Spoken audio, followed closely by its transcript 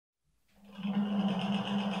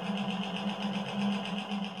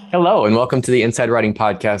Hello, and welcome to the Inside Writing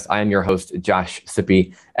Podcast. I am your host, Josh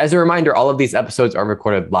Sippie. As a reminder, all of these episodes are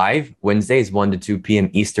recorded live Wednesdays, 1 to 2 p.m.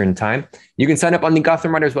 Eastern Time. You can sign up on the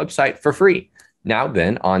Gotham Writers website for free. Now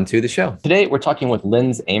then, on to the show. Today, we're talking with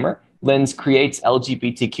Lindz Amer. Lindz creates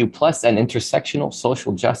LGBTQ plus and intersectional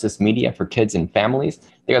social justice media for kids and families.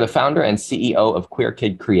 They are the founder and CEO of Queer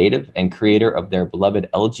Kid Creative and creator of their beloved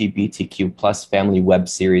LGBTQ plus family web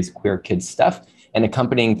series, Queer Kid Stuff, and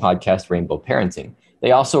accompanying podcast, Rainbow Parenting.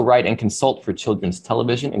 They also write and consult for children's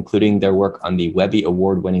television, including their work on the Webby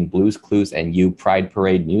Award-winning Blues Clues and You Pride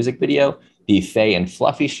Parade music video, the Faye and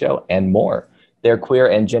Fluffy Show, and more. Their queer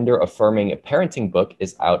and gender-affirming parenting book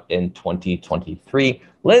is out in 2023.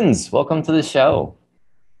 Lindz, welcome to the show.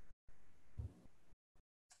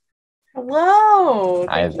 Hello.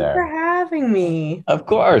 Hi Thank you there. for having me. Of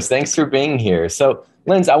course. Thanks for being here. So,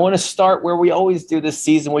 Lindz, I want to start where we always do this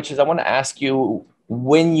season, which is I want to ask you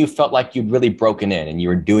when you felt like you'd really broken in and you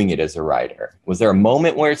were doing it as a writer. Was there a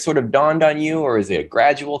moment where it sort of dawned on you, or is it a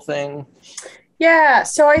gradual thing? Yeah,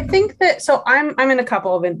 so I think that I'm in a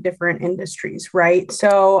couple of different industries, right?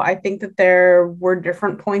 So I think that there were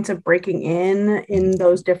different points of breaking in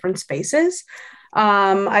those different spaces.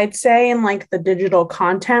 I'd say in like the digital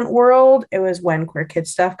content world, it was when Queer Kid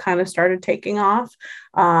Stuff kind of started taking off.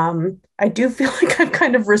 I do feel like I've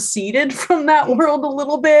kind of receded from that world a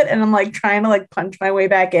little bit, and I'm like trying to like punch my way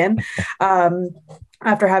back in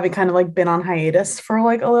after having kind of like been on hiatus for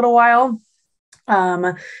like a little while.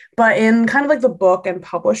 But in kind of like the book and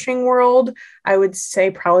publishing world, I would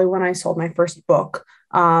say probably when I sold my first book,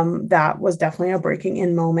 that was definitely a breaking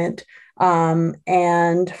in moment.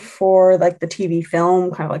 And for like the TV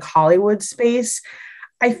film, kind of like Hollywood space,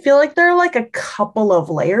 I feel like there are like a couple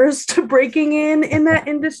of layers to breaking in that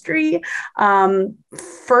industry.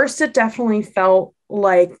 First, it definitely felt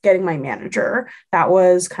like getting my manager. That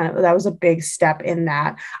was a big step in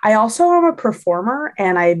that. I also am a performer,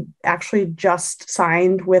 and I actually just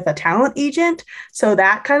signed with a talent agent. So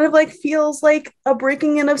that kind of like feels like a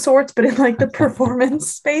breaking in of sorts, but in like the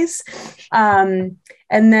performance space.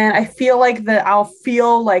 And then I feel like that I'll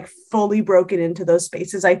feel like fully broken into those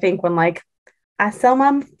spaces, I think, when like I sell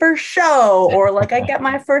my first show, or like I get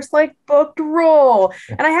my first like booked role.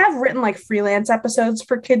 And I have written like freelance episodes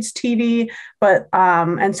for kids TV, but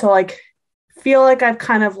and so like feel like I've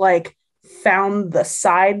kind of like found the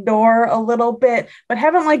side door a little bit, but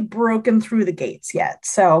haven't like broken through the gates yet.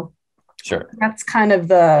 So Sure. That's kind of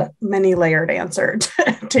the many layered answer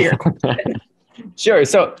to your question. Sure.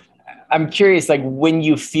 So I'm curious, like when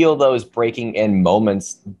you feel those breaking in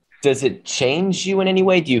moments, does it change you in any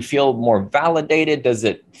way? Do you feel more validated? Does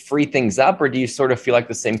it free things up? Or do you sort of feel like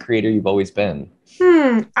the same creator you've always been?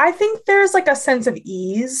 I think there's like a sense of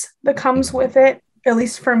ease that comes with it, at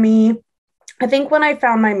least for me. I think when I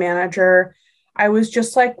found my manager, I was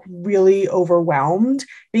just like really overwhelmed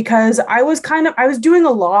because I was doing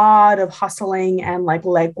a lot of hustling and like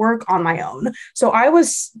legwork on my own. So I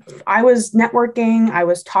was networking, I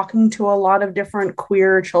was talking to a lot of different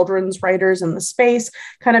queer children's writers in the space,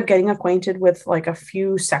 kind of getting acquainted with like a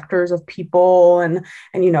few sectors of people and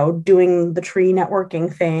doing the tree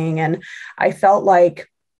networking thing. And I felt like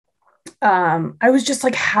I was just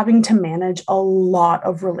like having to manage a lot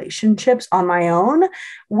of relationships on my own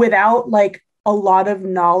without like a lot of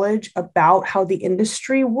knowledge about how the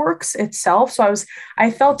industry works itself. So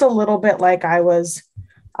I felt a little bit like I was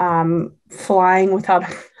flying without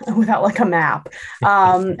like a map,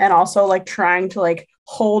 and also like trying to like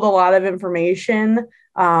hold a lot of information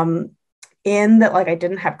in that like I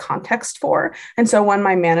didn't have context for. And so when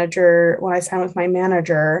I signed with my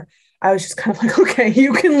manager, I was just kind of like, okay,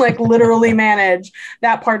 you can like literally manage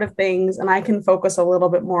that part of things, and I can focus a little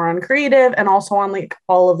bit more on creative and also on like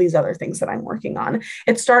all of these other things that I'm working on.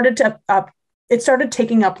 It started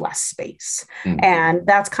taking up less space. And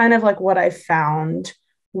that's kind of like what I found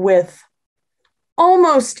with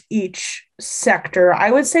almost each sector. I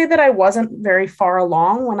would say that I wasn't very far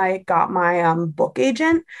along when I got my book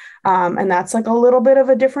agent. And that's like a little bit of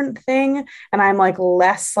a different thing. And I'm like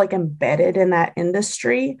less like embedded in that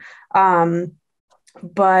industry.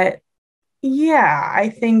 But yeah, I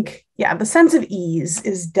think, the sense of ease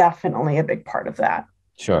is definitely a big part of that.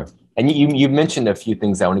 Sure. And you mentioned a few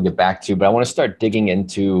things I want to get back to, but I want to start digging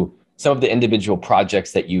into some of the individual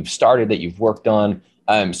projects that you've started, that you've worked on,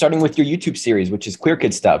 starting with your YouTube series, which is Queer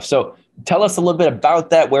Kid Stuff. So tell us a little bit about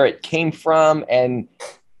that, where it came from, and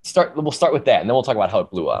we'll start with that, and then we'll talk about how it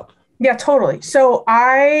blew up. Yeah, totally. So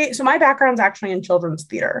my background's actually in children's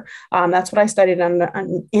theater. That's what I studied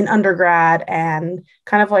in undergrad, and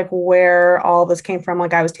kind of like where all this came from.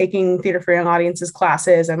 Like I was taking theater for young audiences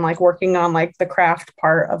classes and like working on like the craft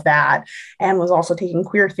part of that, and was also taking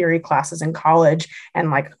queer theory classes in college, and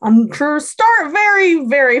like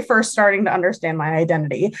very first starting to understand my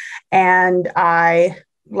identity. And I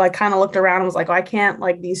like kind of looked around and was like, oh, I can't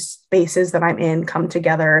like these spaces that I'm in come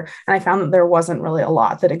together. And I found that there wasn't really a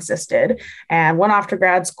lot that existed, and went off to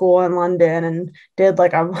grad school in London and did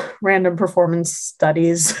like a random performance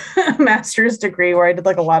studies master's degree where I did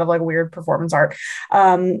like a lot of like weird performance art.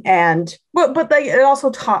 But like, it also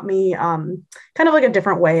taught me kind of like a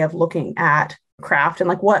different way of looking at craft and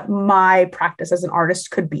like what my practice as an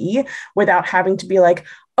artist could be without having to be like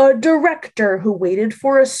a director who waited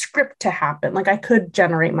for a script to happen. Like I could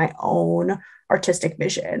generate my own artistic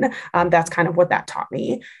vision. That's kind of what that taught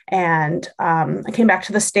me. And I came back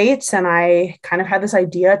to the States, and I kind of had this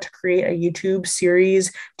idea to create a YouTube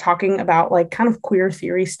series talking about like kind of queer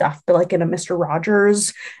theory stuff, but like in a Mr.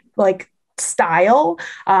 Rogers like style,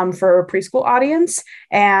 for a preschool audience,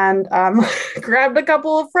 and grabbed a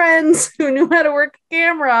couple of friends who knew how to work a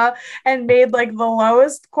camera and made like the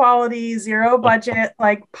lowest quality, zero budget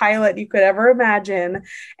like pilot you could ever imagine,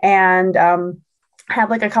 and had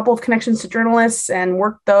like a couple of connections to journalists and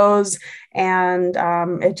worked those, and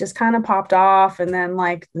it just kind of popped off, and then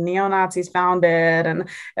like the neo-Nazis found it, and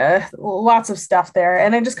lots of stuff there,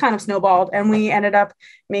 and it just kind of snowballed, and we ended up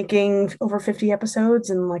making over 50 episodes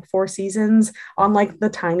in like 4 seasons on like the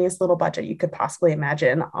tiniest little budget you could possibly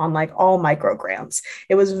imagine, on like all micro grants.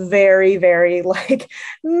 It was very like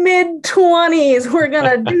mid-20s, we're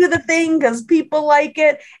gonna do the thing because people like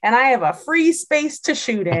it and I have a free space to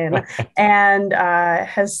shoot in, and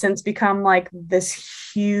has since become like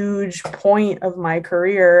this huge point of my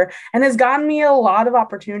career, and has gotten me a lot of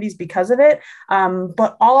opportunities because of it,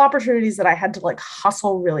 but all opportunities that I had to like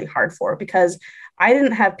hustle really hard for, because I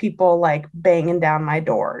didn't have people like banging down my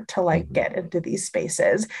door to like get into these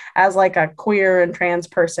spaces as like a queer and trans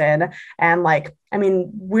person. And like, I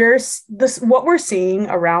mean, what we're seeing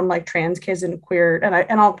around like trans kids and queer,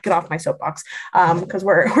 and I'll get off my soapbox, because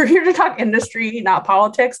we're here to talk industry, not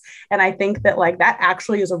politics. And I think that like that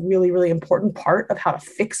actually is a really important part of how to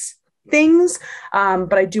fix things.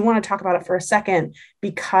 But I do want to talk about it for a second,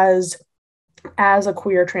 because as a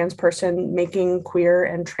queer trans person making queer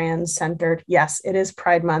and trans centered, yes, it is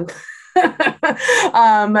Pride Month.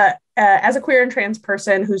 As a queer and trans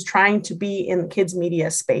person who's trying to be in the kids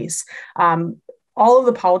media space, all of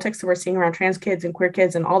the politics that we're seeing around trans kids and queer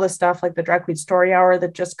kids and all this stuff, like the Drag Queen Story Hour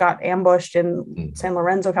that just got ambushed in San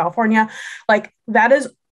Lorenzo, California, like that is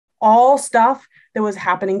all stuff that was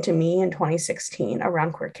happening to me in 2016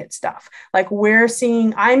 around queer kid stuff. Like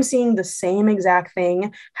I'm seeing the same exact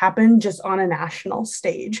thing happen just on a national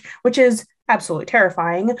stage, which is absolutely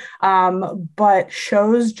terrifying, but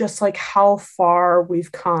shows just like how far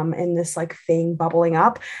we've come in this like thing bubbling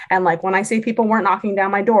up. And like when I say people weren't knocking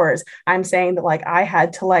down my doors, I'm saying that like I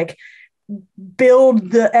had to like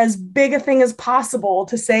build as big a thing as possible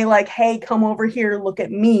to say like, hey, come over here, look at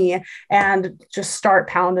me, and just start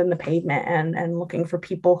pounding the pavement and looking for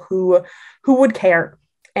people who would care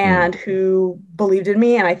and who believed in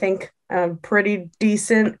me. And I think I'm pretty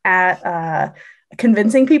decent at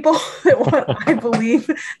convincing people that what I believe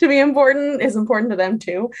to be important is important to them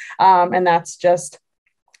too. And that's just,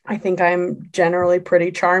 I think I'm generally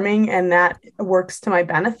pretty charming, and that works to my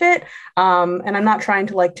benefit. And I'm not trying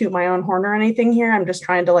to like toot my own horn or anything here. I'm just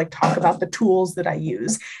trying to like talk about the tools that I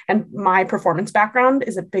use. And my performance background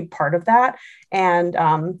is a big part of that. And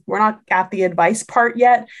we're not at the advice part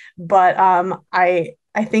yet, but I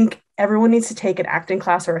think everyone needs to take an acting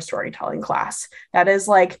class or a storytelling class. That is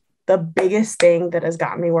like the biggest thing that has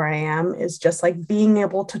gotten me where I am, is just like being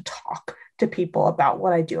able to talk to people about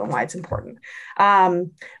what I do and why it's important.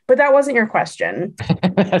 But that wasn't your question.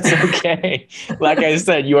 That's okay. Like I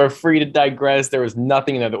said, you are free to digress. There was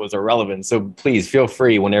nothing in there that was irrelevant. So please feel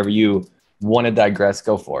free whenever you want to digress,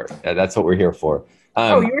 go for it. That's what we're here for.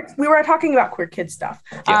 We were talking about queer kid stuff.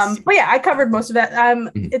 Yes. But yeah, I covered most of that.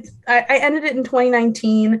 I ended it in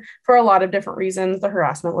 2019 for a lot of different reasons. The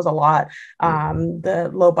harassment was a lot. The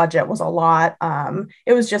low budget was a lot.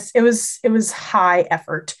 It was high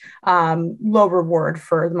effort, low reward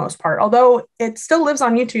for the most part, although it still lives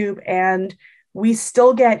on YouTube and we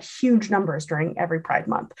still get huge numbers during every Pride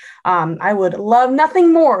Month. I would love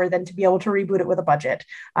nothing more than to be able to reboot it with a budget.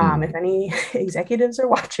 If any executives are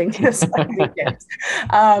watching this,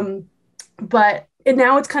 but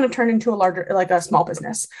now it's kind of turned into a larger, like a small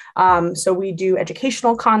business. So we do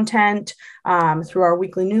educational content through our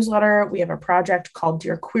weekly newsletter. We have a project called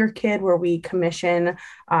Dear Queer Kid, where we commission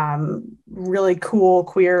really cool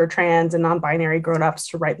queer, trans, and non-binary grown-ups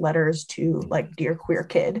to write letters to like Dear Queer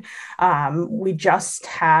Kid.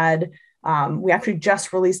 We actually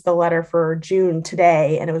just released the letter for June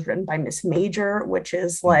today, and it was written by Miss Major, which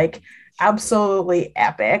is like absolutely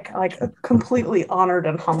epic, like completely honored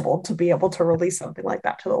and humbled to be able to release something like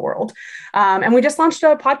that to the world. And we just launched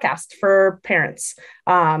a podcast for parents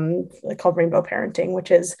called Rainbow Parenting,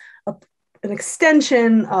 which is an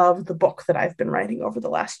extension of the book that I've been writing over the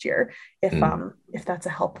last year, if that's a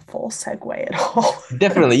helpful segue at all.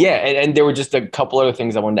 Definitely. Yeah. And there were just a couple other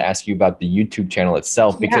things I wanted to ask you about the YouTube channel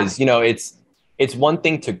itself, because, it's one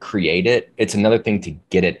thing to create it. It's another thing to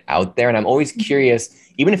get it out there. And I'm always curious,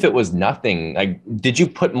 even if it was nothing, like, did you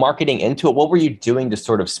put marketing into it? What were you doing to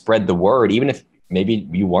sort of spread the word, even if maybe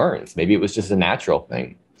you weren't? Maybe it was just a natural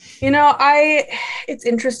thing. It's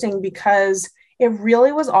interesting because it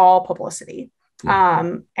really was all publicity.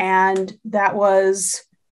 And that was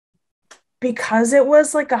because it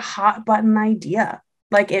was like a hot button idea.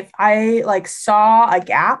 Like if I like saw a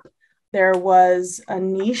gap, there was a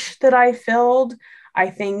niche that I filled. I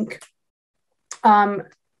think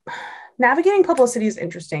navigating publicity is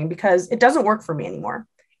interesting because it doesn't work for me anymore.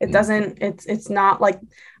 It doesn't, it's not like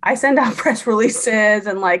I send out press releases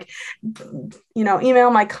and like,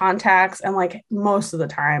 email my contacts, and like most of the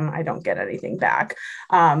time I don't get anything back.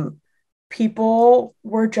 People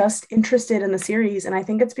were just interested in the series, and I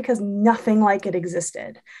think it's because nothing like it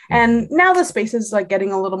existed. And now the space is like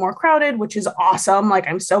getting a little more crowded, which is awesome. Like,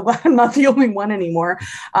 I'm so glad I'm not the only one anymore.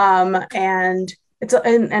 And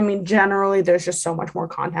I mean, generally there's just so much more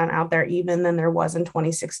content out there even than there was in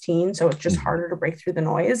 2016. So it's just harder to break through the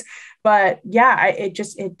noise. But yeah,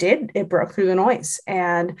 it broke through the noise.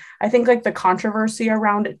 And I think like the controversy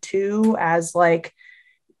around it too, as like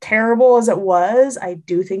terrible as it was, I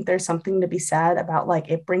do think there's something to be said about like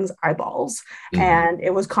it brings eyeballs. And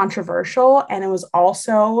it was controversial, and it was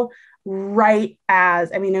also it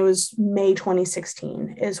was May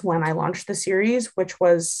 2016 is when I launched the series, which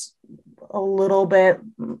was a little bit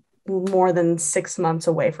more than 6 months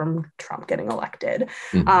away from Trump getting elected.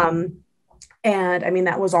 And I mean,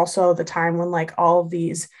 that was also the time when like all of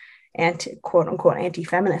these quote unquote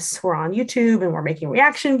anti-feminists were on YouTube and were making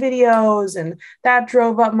reaction videos, and that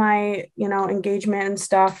drove up my engagement and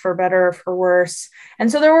stuff, for better or for worse. And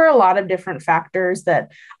so there were a lot of different factors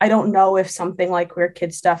that I don't know if something like Queer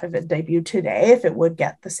Kid Stuff, if it debuted today, if it would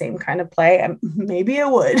get the same kind of play. And maybe it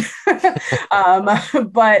would.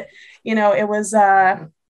 But it was I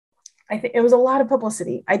think it was a lot of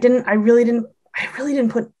publicity. I really didn't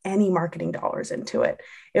put any marketing dollars into it.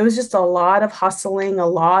 It was just a lot of hustling, a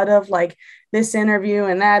lot of like this interview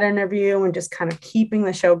and that interview, and just kind of keeping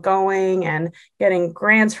the show going and getting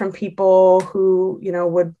grants from people who,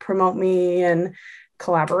 would promote me, and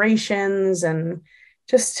collaborations, and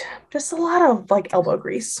just a lot of like elbow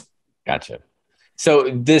grease. Gotcha. So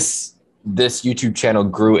this YouTube channel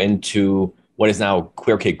grew into what is now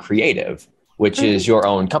Queer Kid Creative, which is your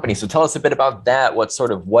own company. So tell us a bit about that.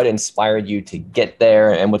 What inspired you to get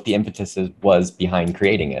there, and what the impetus was behind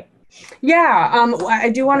creating it? Yeah, I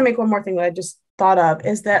do want to make one more thing that I just thought of,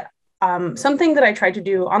 is that something that I tried to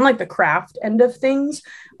do on like the craft end of things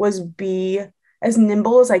was be as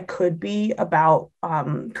nimble as I could be about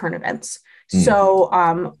current events.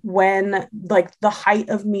 So when like the height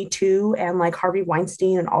of Me Too and like Harvey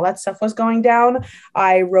Weinstein and all that stuff was going down,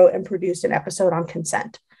 I wrote and produced an episode on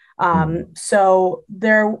consent. So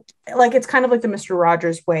there, like, it's kind of like the Mr.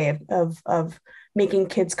 Rogers way of making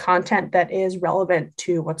kids content that is relevant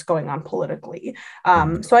to what's going on politically.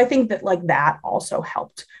 So I think that like that also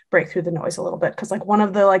helped break through the noise a little bit, because like one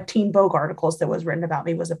of the like Teen Vogue articles that was written about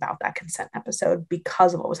me was about that consent episode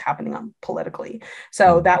because of what was happening on politically.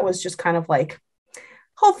 So that was just kind of like,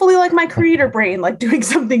 hopefully like my creator brain, like doing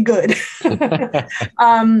something good.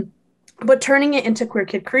 But turning it into Queer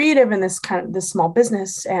Kid Creative and this small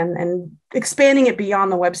business and expanding it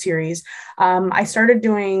beyond the web series, I started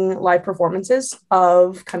doing live performances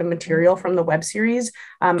of kind of material from the web series.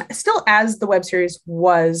 Still, as the web series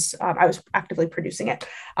was, I was actively producing it,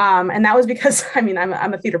 and that was because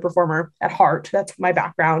I'm a theater performer at heart. That's my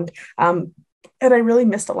background. And I really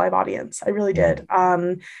missed a live audience. I really did.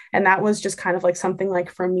 And that was just kind of like something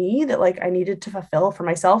like for me that like I needed to fulfill for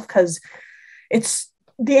myself, because it's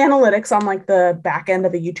the analytics on like the back end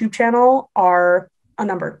of a YouTube channel are a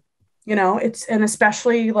number, and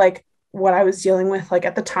especially like what I was dealing with. Like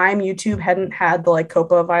at the time, YouTube hadn't had the like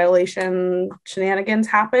COPPA violation shenanigans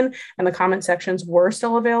happen, and the comment sections were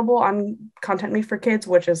still available on Content Made for Kids,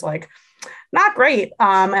 which is like not great.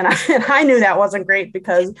 And I knew that wasn't great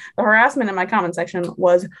because the harassment in my comment section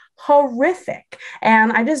was horrific.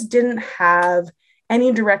 And I just didn't have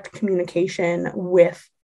any direct communication with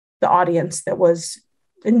the audience that was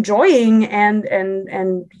enjoying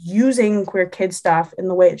and using queer kid stuff in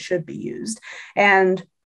the way it should be used. And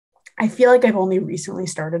I feel like I've only recently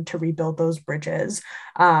started to rebuild those bridges,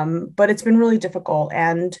 but it's been really difficult.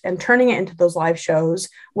 And turning it into those live shows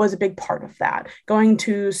was a big part of that. Going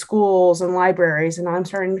to schools and libraries, and I'm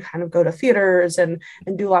starting to kind of go to theaters and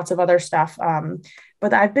do lots of other stuff.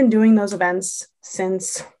 But I've been doing those events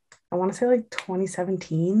since I want to say like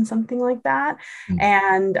 2017, something like that.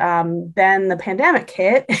 And then the pandemic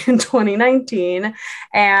hit in 2019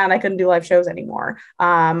 and I couldn't do live shows anymore.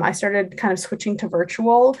 I started kind of switching to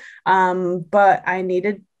virtual, but I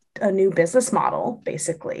needed a new business model,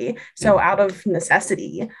 basically. So out of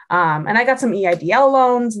necessity, and I got some EIDL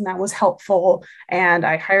loans and that was helpful. And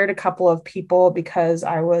I hired a couple of people because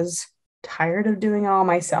I was tired of doing it all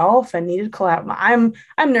myself and needed collab. I'm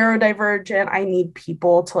neurodivergent. I need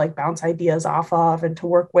people to like bounce ideas off of and to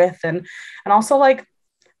work with. And also like,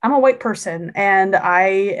 I'm a white person and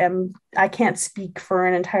I can't speak for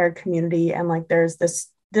an entire community. And like, there's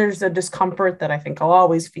a discomfort that I think I'll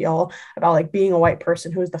always feel about like being a white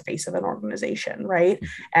person who is the face of an organization. Right.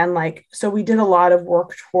 And like, so we did a lot of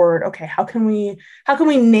work toward, okay, how can we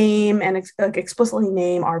name and explicitly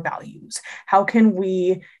name our values? How can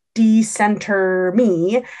we decenter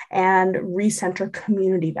me and recenter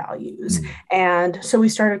community values? And so we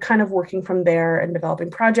started kind of working from there and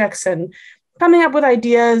developing projects and coming up with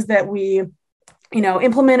ideas that we,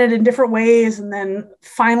 implemented in different ways, and then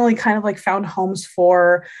finally kind of like found homes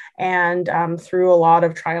for, and through a lot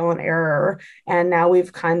of trial and error. And now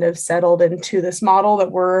we've kind of settled into this model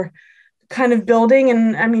that we're kind of building.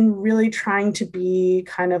 And I mean, really trying to be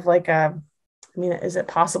kind of like is it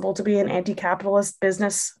possible to be an anti-capitalist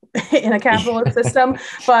business in a capitalist system?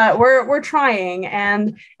 But we're trying,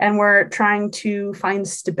 and we're trying to find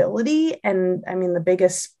stability. And I mean, the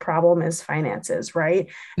biggest problem is finances, right?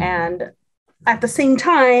 And at the same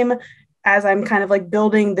time, as I'm kind of like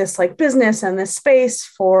building this like business and this space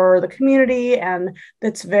for the community, and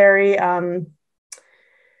it's very, it's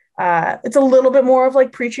a little bit more of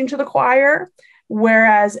like preaching to the choir.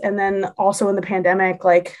 Whereas, and then also in the pandemic,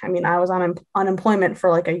 like, I mean, I was on unemployment for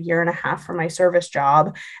like a year and a half for my service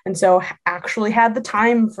job. And so actually had the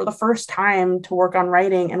time for the first time to work on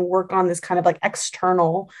writing and work on this kind of like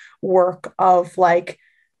external work of like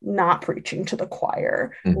not preaching to the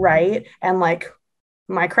choir. Right. And like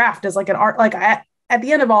my craft is like an art, like at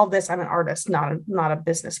the end of all of this, I'm an artist, not a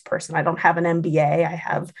business person. I don't have an MBA. I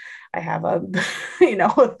have a,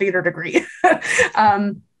 a theater degree.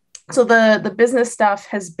 So the business stuff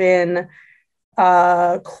has been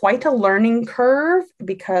quite a learning curve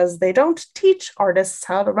because they don't teach artists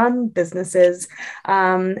how to run businesses.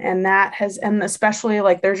 And especially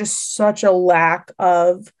like there's just such a lack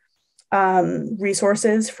of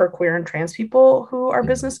resources for queer and trans people who are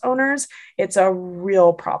business owners. It's a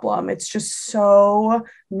real problem. It's just so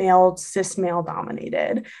cis male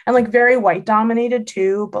dominated, and like very white dominated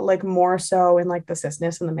too, but like more so in like the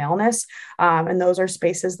cisness and the maleness. And those are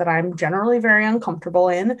spaces that I'm generally very uncomfortable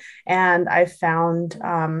in. And I found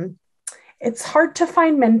it's hard to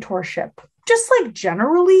find mentorship, just like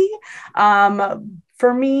generally.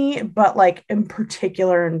 For me, but like in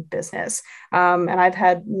particular in business. And I've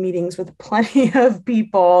had meetings with plenty of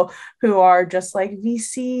people who are just like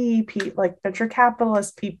VC, like venture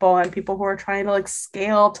capitalist people, and people who are trying to like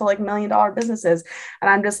scale to like $1 million businesses. And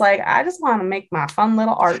I'm just like, I just want to make my fun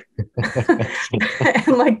little art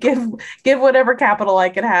and like give whatever capital I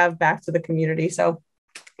could have back to the community. So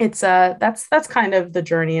it's that's kind of the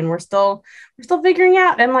journey, and we're still figuring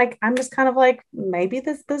out. And like, I'm just kind of like, maybe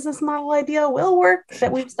this business model idea will work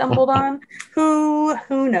that we've stumbled on. Who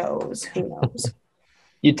knows?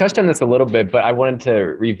 You touched on this a little bit, but I wanted to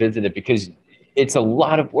revisit it because it's a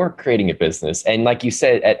lot of work creating a business. And like you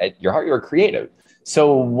said, at your heart, you're a creative.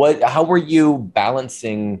 So how were you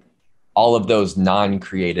balancing all of those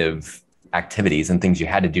non-creative activities and things you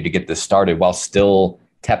had to do to get this started while still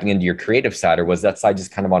tapping into your creative side, or was that side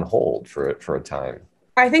just kind of on hold for a time?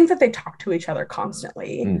 I think that they talk to each other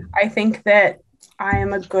constantly. I think that I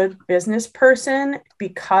am a good business person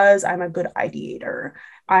because I'm a good ideator.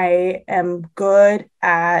 I am good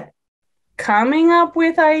at coming up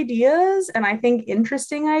with ideas, and I think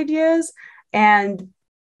interesting ideas. And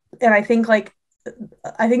I think like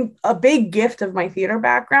I think a big gift of my theater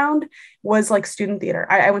background was like student theater.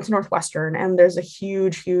 I went to Northwestern, and there's a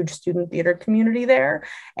huge, huge student theater community there.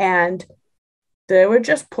 And they would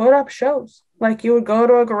just put up shows. Like you would go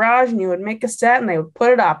to a garage and you would make a set and they would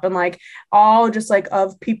put it up, and like all just like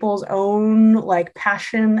of people's own like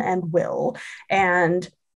passion and will. And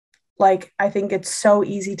like, I think it's so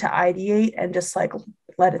easy to ideate and just like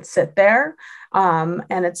let it sit there. And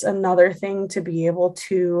it's another thing to be able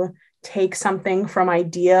to take something from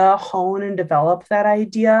idea, hone and develop that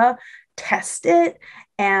idea, test it,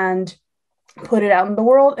 and put it out in the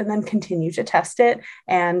world, and then continue to test it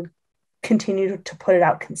and continue to put it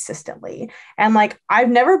out consistently. And like, I've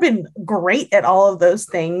never been great at all of those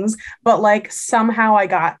things, but like somehow I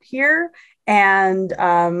got here, and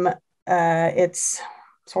it's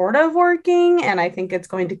sort of working, and I think it's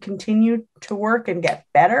going to continue to work and get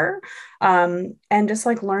better, and just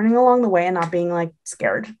like learning along the way and not being like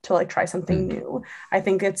scared to like try something new. I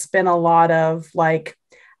think it's been a lot of like,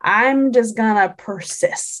 I'm just gonna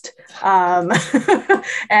persist,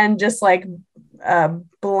 and just like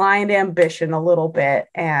blind ambition a little bit.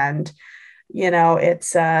 And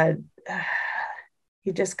it's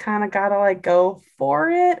you just kind of gotta like go for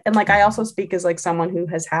it. And like, I also speak as like someone who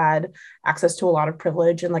has had access to a lot of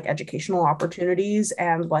privilege and like educational opportunities,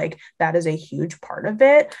 and like that is a huge part of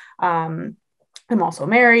it. I'm also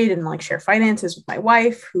married and like share finances with my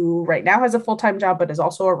wife, who right now has a full-time job, but is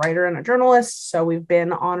also a writer and a journalist. So we've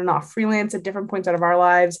been on and off freelance at different points out of our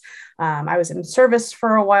lives. I was in service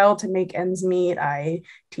for a while to make ends meet. I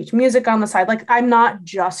teach music on the side. Like, I'm not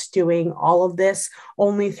just doing all of this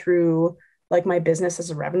only through like my business as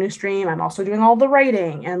a revenue stream. I'm also doing all the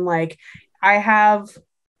writing, and like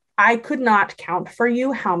I could not count for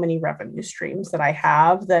you how many revenue streams that I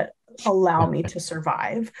have that allow me to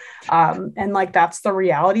survive. And like, that's the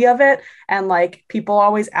reality of it. And like, people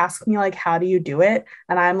always ask me like, how do you do it?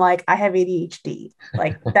 And I'm like, I have ADHD.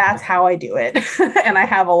 Like, that's how I do it. And I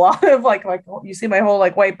have a lot of like, you see my whole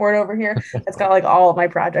like whiteboard over here. It's got like all of my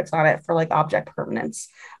projects on it for like object permanence.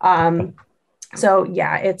 So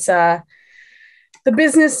yeah, it's the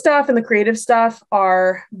business stuff and the creative stuff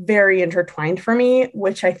are very intertwined for me,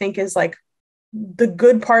 which I think is like the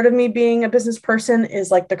good part of me being a business person,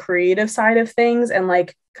 is like the creative side of things, and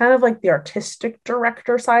like kind of like the artistic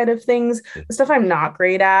director side of things. The stuff I'm not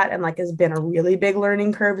great at and like has been a really big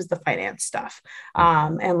learning curve is the finance stuff,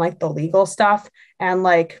 and like the legal stuff. And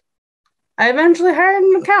like, I eventually hired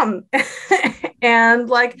an accountant and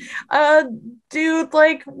like a dude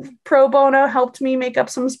like pro bono helped me make up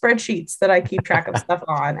some spreadsheets that I keep track of stuff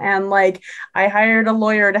on. And like, I hired a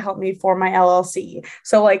lawyer to help me for my LLC.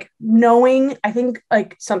 So like, knowing, I think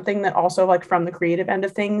like something that also like from the creative end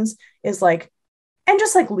of things is like, and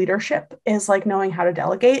just like leadership is like knowing how to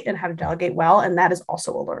delegate and how to delegate well. And that is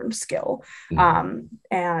also a learned skill.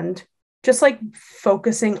 And just like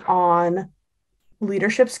focusing on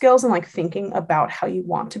leadership skills and like thinking about how you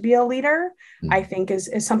want to be a leader, I think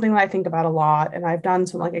is something that I think about a lot. And I've done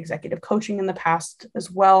some like executive coaching in the past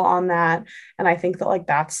as well on that. And I think that like,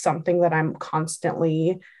 that's something that I'm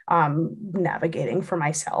constantly navigating for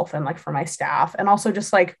myself and like for my staff. And also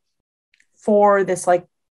just like for this like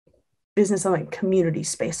business and like community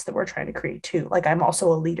space that we're trying to create too. Like, I'm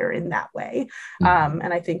also a leader in that way.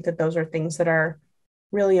 And I think that those are things that are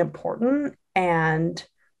really important and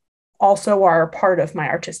also are part of my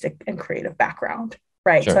artistic and creative background.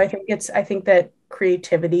 Right. Sure. So I think that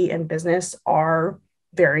creativity and business are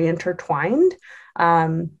very intertwined.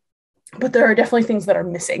 But there are definitely things that are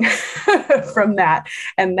missing from that.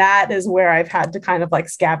 And that is where I've had to kind of like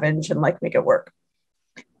scavenge and like make it work.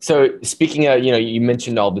 So speaking of, you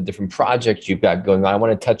mentioned all the different projects you've got going on. I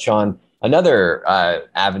want to touch on another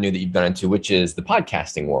avenue that you've gone into, which is the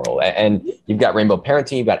podcasting world. And you've got Rainbow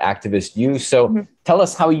Parenting, you've got Activist You. So tell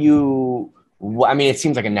us how it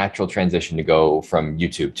seems like a natural transition to go from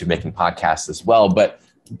YouTube to making podcasts as well. But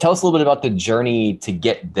tell us a little bit about the journey to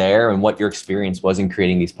get there and what your experience was in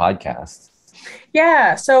creating these podcasts.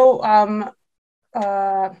 Yeah. So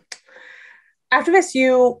Activist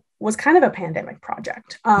You was kind of a pandemic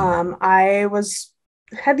project. I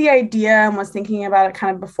had the idea and was thinking about it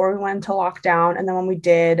kind of before we went into lockdown. And then when we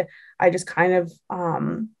did, I just kind of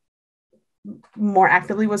more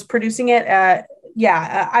actively was producing it.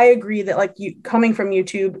 I agree that like coming from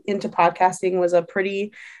YouTube into podcasting was a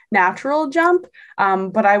pretty natural jump.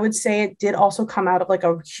 But I would say it did also come out of like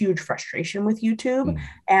a huge frustration with YouTube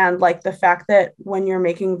and like the fact that when you're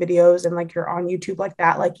making videos and like you're on YouTube like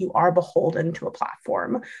that, like you are beholden to a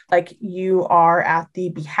platform, like you are at the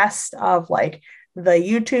behest of like the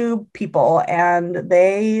YouTube people, and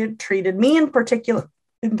they treated me in particular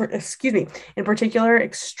in particular,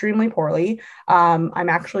 extremely poorly. I'm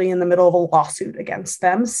actually in the middle of a lawsuit against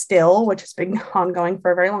them still, which has been ongoing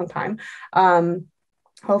for a very long time.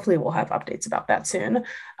 Hopefully we'll have updates about that soon.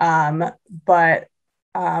 But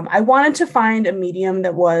I wanted to find a medium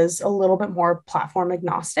that was a little bit more platform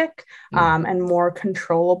agnostic and more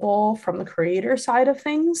controllable from the creator side of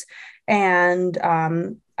things. And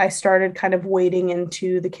I started kind of wading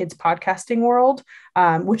into the kids podcasting world,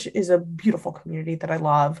 which is a beautiful community that I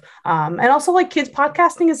love. And also like kids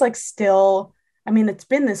podcasting is like still, I mean, it's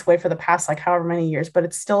been this way for the past like however many years, but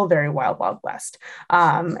it's still very wild, wild west.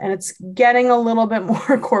 And it's getting a little bit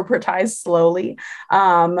more corporatized slowly.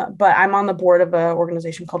 But I'm on the board of an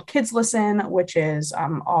organization called Kids Listen, which is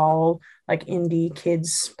all like indie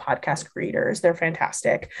kids podcast creators. They're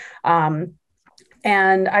fantastic.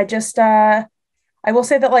 And I just, I will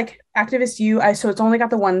say that like Activist U, so it's only got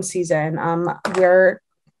the one season. We're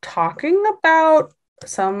talking about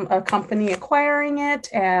a company acquiring it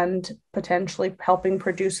and potentially helping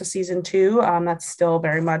produce a season 2. That's still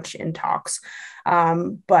very much in talks,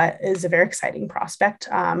 but is a very exciting prospect.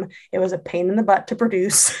 It was a pain in the butt to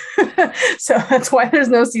produce. So that's why there's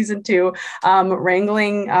no season 2.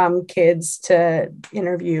 Wrangling kids to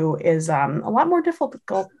interview is a lot more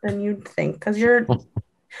difficult than you'd think, because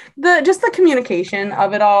the communication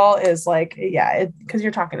of it all is like, because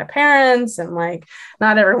you're talking to parents and like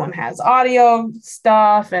not everyone has audio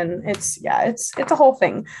stuff, and it's a whole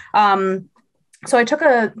thing. So I took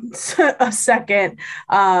a second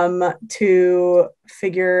to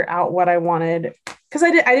figure out what I wanted, because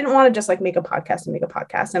I didn't want to just like make a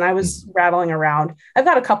podcast, and I was rattling around. I've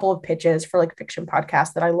got a couple of pitches for like fiction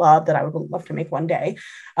podcasts that I love, that I would love to make one day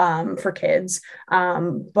for kids,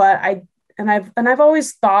 but I've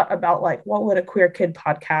always thought about like, what would a queer kid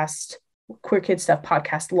stuff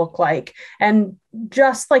podcast look like? And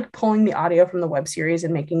just like pulling the audio from the web series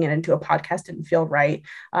and making it into a podcast didn't feel right.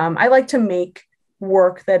 I like to make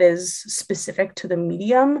work that is specific to the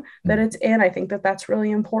medium that it's in. I think that that's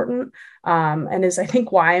really important. And is, I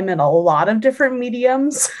think, why I'm in a lot of different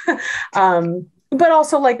mediums. But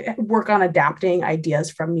also like work on adapting ideas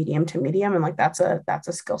from medium to medium. And like, that's a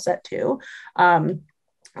skill set too.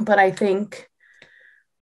 But I think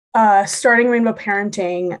starting Rainbow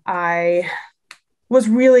Parenting, I was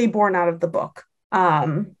really born out of the book.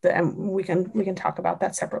 And we can talk about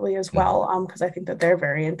that separately as well, because I think that they're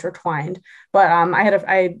very intertwined. But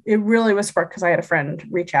it really was sparked because I had a friend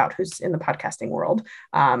reach out who's in the podcasting world,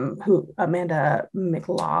 who Amanda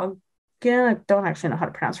McLaughlin. I don't actually know how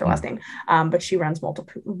to pronounce her last name, but she runs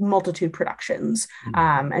Multitude Productions,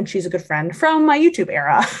 and she's a good friend from my YouTube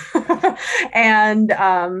era. And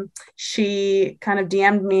she kind of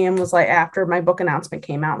DM'd me and was like, after my book announcement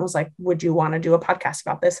came out, and was like, would you want to do a podcast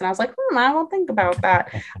about this? And I was like, I will think about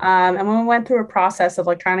that. And when we went through a process of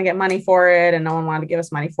like trying to get money for it, and no one wanted to give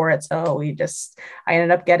us money for it, so I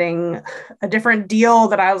ended up getting a different deal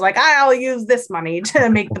that I was like, I'll use this money to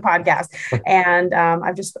make the podcast. And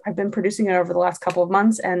I've been producing it over the last couple of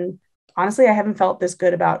months, and honestly, I haven't felt this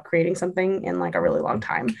good about creating something in like a really long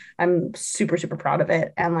time. I'm super, super proud of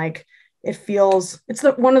it. And like, it's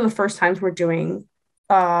one of the first times we're doing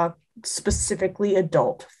specifically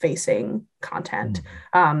adult facing content,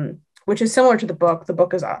 which is similar to the book. The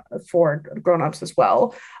book is for grownups as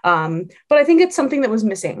well. But I think it's something that was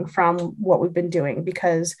missing from what we've been doing,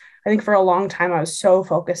 because I think for a long time I was so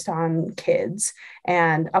focused on kids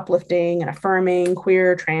and uplifting and affirming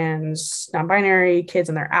queer, trans, non-binary kids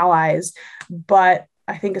and their allies. But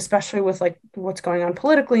I think especially with like what's going on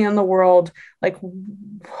politically in the world, like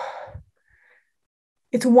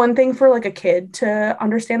it's one thing for like a kid to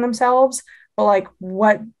understand themselves, but like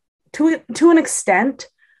what to an extent,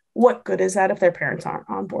 what good is that if their parents aren't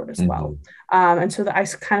on board as well? And so I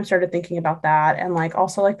kind of started thinking about that. And like,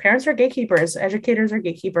 also like parents are gatekeepers, educators are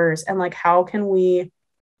gatekeepers. And like, how can we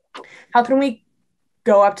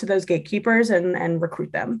go up to those gatekeepers and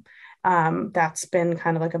recruit them? That's been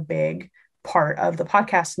kind of like a big part of the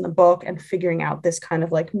podcast and the book, and figuring out this kind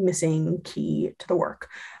of like missing key to the work.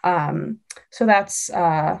 So that's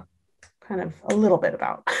kind of a little bit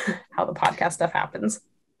about how the podcast stuff happens.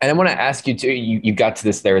 And I want to ask you too, you got to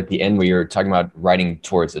this there at the end where you're talking about writing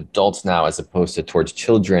towards adults now as opposed to towards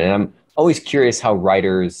children. And I'm always curious how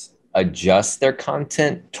writers adjust their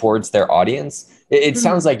content towards their audience. It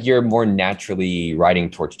sounds like you're more naturally writing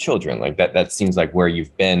towards children. Like that seems like where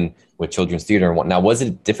you've been with children's theater and whatnot. Was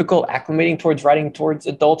it difficult acclimating towards writing towards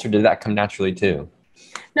adults, or did that come naturally too?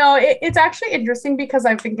 No, it's actually interesting, because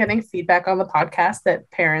I've been getting feedback on the podcast that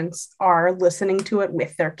parents are listening to it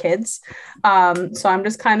with their kids. So I'm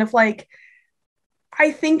just kind of like,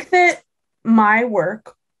 I think that my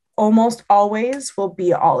work almost always will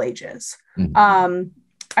be all ages.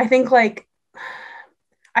 I think like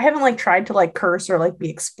I haven't like tried to like curse or like be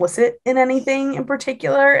explicit in anything in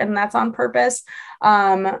particular, and that's on purpose.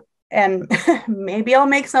 And maybe I'll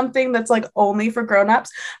make something that's like only for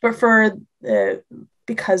grownups, but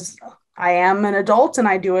because I am an adult and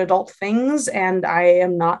I do adult things and I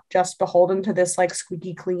am not just beholden to this like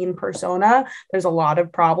squeaky clean persona. There's a lot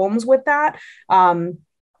of problems with that.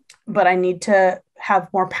 But I need to have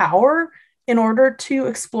more power in order to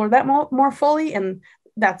explore that more fully. And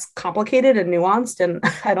that's complicated and nuanced. And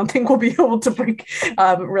I don't think we'll be able to break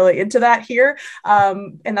really into that here.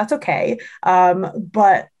 And that's okay.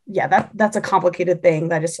 But yeah, that's a complicated thing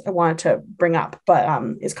that I wanted to bring up, but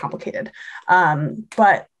is complicated.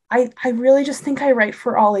 But I really just think I write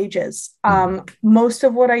for all ages. Most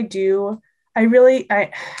of what I do,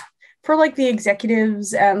 I for like the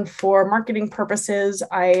executives and for marketing purposes,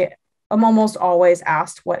 I'm almost always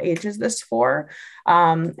asked, what age is this for?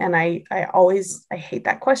 And I hate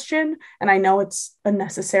that question. And I know it's a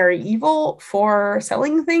necessary evil for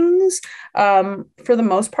selling things. For the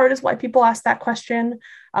most part is why people ask that question.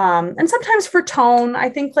 And sometimes for tone, I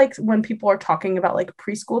think like when people are talking about like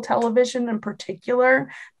preschool television in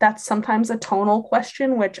particular, that's sometimes a tonal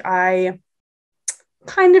question, which I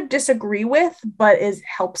kind of disagree with, but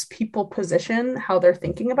helps people position how they're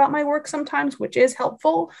thinking about my work sometimes, which is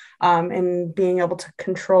helpful in being able to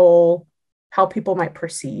control how people might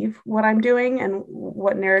perceive what I'm doing and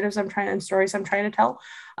what narratives and stories I'm trying to tell.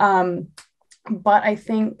 But I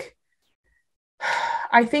think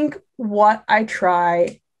what I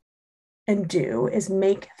try and do is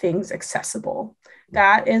make things accessible.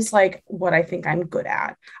 That is like what I think I'm good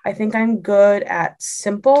at. I think I'm good at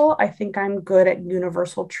simple. I think I'm good at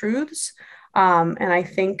universal truths. And I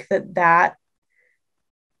think that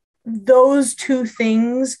those two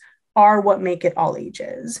things are what make it all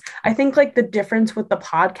ages. I think like the difference with the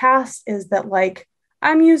podcast is that like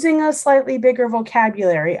I'm using a slightly bigger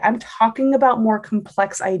vocabulary. I'm talking about more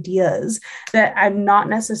complex ideas that I'm not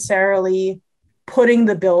necessarily putting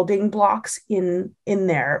the building blocks in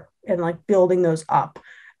there and like building those up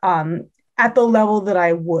at the level that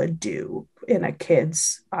I would do in a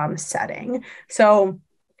kid's setting. So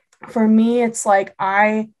for me, it's like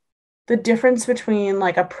the difference between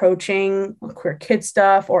like approaching queer kid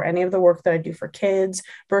stuff or any of the work that I do for kids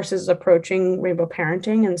versus approaching rainbow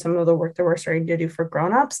parenting and some of the work that we're starting to do for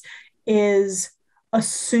grownups is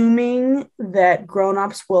assuming that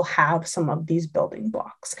grownups will have some of these building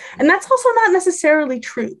blocks. And that's also not necessarily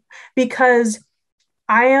true, because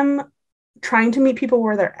I am trying to meet people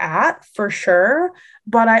where they're at for sure.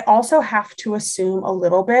 But I also have to assume a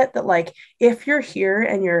little bit that like, if you're here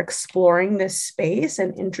and you're exploring this space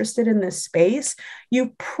and interested in this space,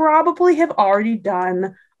 you probably have already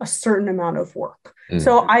done a certain amount of work.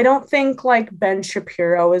 So I don't think like Ben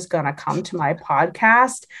Shapiro is going to come to my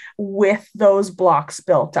podcast with those blocks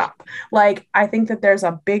built up. Like, I think that there's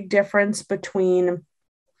a big difference between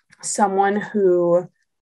someone who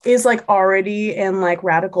is like already in like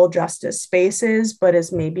radical justice spaces, but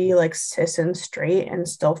is maybe like cis and straight and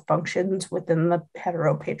still functions within the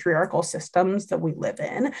heteropatriarchal systems that we live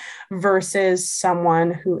in, versus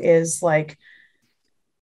someone who is like,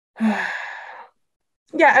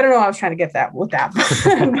 yeah, I don't know. I was trying to get that with that,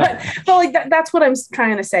 but like that's what I'm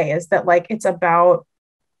trying to say is that like, it's about,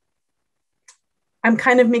 I'm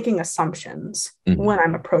kind of making assumptions when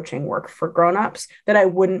I'm approaching work for grownups that I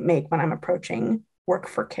wouldn't make when I'm approaching work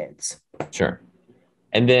for kids. Sure.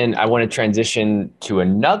 And then I want to transition to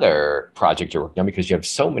another project you're working on, because you have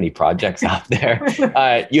so many projects out there.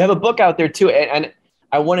 You have a book out there too. And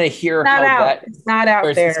I want to hear it's not out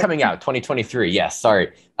there. It's coming out 2023. Yes.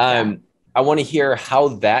 Sorry. I want to hear how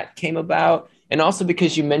that came about. And also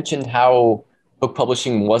because you mentioned how book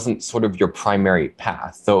publishing wasn't sort of your primary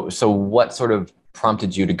path. So what sort of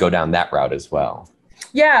prompted you to go down that route as well?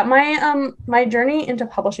 Yeah, my journey into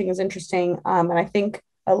publishing is interesting. And I think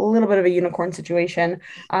a little bit of a unicorn situation.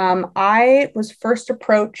 I was first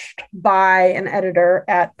approached by an editor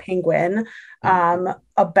at Penguin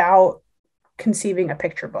about conceiving a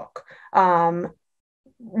picture book.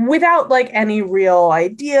 Without like any real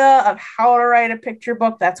idea of how to write a picture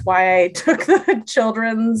book. That's why I took the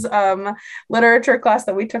children's literature class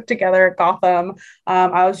that we took together at Gotham.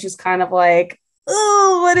 I was just kind of like,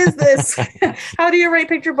 oh, what is this? How do you write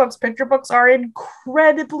picture books? Picture books are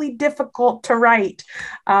incredibly difficult to write.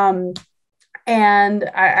 And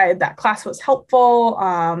that class was helpful.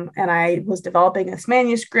 And I was developing this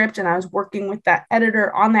manuscript and I was working with that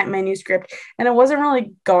editor on that manuscript, and it wasn't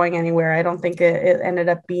really going anywhere. I don't think it ended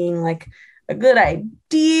up being like a good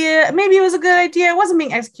idea. Maybe it was a good idea. It wasn't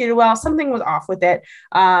being executed well. Something was off with it.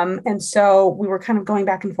 And so we were kind of going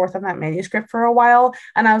back and forth on that manuscript for a while.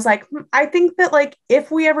 And I was like, I think that like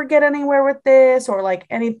if we ever get anywhere with this or like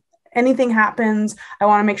anything happens, I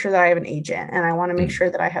want to make sure that I have an agent and I want to make sure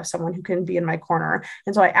that I have someone who can be in my corner.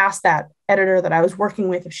 And so I asked that editor that I was working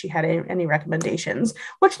with if she had any recommendations,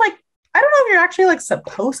 which like, I don't know if you're actually like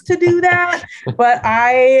supposed to do that, but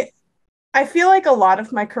I feel like a lot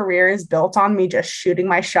of my career is built on me just shooting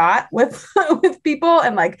my shot with with people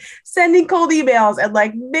and like sending cold emails and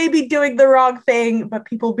like maybe doing the wrong thing, but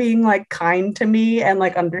people being like kind to me and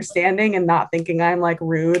like understanding and not thinking I'm like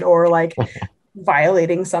rude or like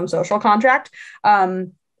violating some social contract.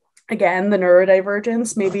 Again, the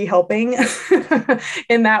neurodivergence may be helping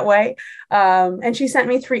in that way. And she sent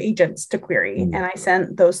me 3 agents to query, and I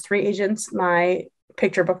sent those 3 agents my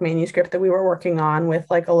picture book manuscript that we were working on with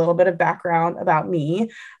like a little bit of background about me.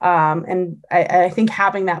 And I think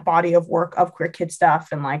having that body of work of queer kid stuff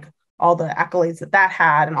and like all the accolades that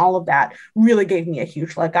had and all of that really gave me a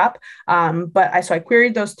huge leg up. So I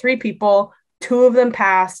queried those 3 people, 2 of them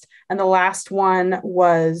passed, and the last one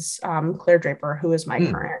was Claire Draper, who is my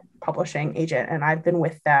current publishing agent, and I've been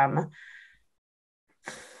with them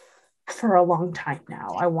for a long time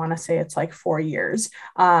now. I want to say it's like 4 years.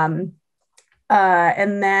 And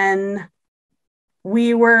then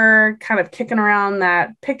we were kind of kicking around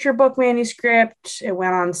that picture book manuscript. It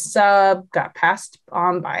went on sub, got passed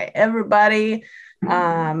on by everybody.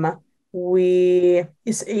 Even the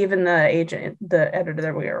editor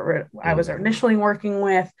that I was initially working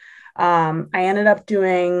with, I ended up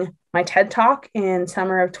doing my TED Talk in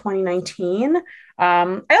summer of 2019.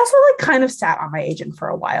 I also like kind of sat on my agent for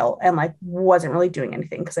a while and like wasn't really doing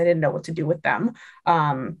anything because I didn't know what to do with them.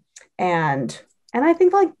 And I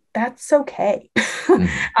think like that's okay.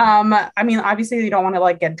 I mean, obviously you don't want to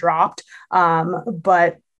like get dropped.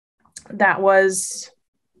 But that was,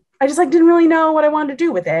 I just like didn't really know what I wanted to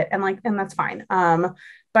do with it. And that's fine.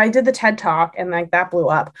 But I did the TED Talk and like that blew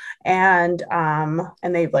up, and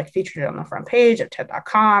they've like featured it on the front page of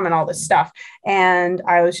TED.com and all this stuff. And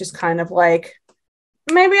I was just kind of like,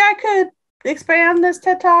 maybe I could expand this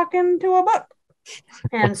TED Talk into a book.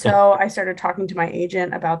 And so I started talking to my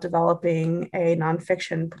agent about developing a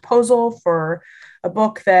nonfiction proposal for a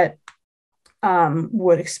book that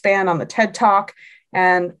would expand on the TED Talk.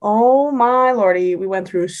 And oh my lordy, we went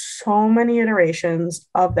through so many iterations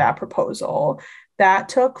of that proposal. That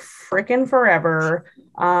took freaking forever,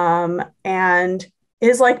 and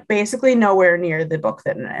is like basically nowhere near the book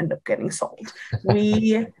that ended up getting sold.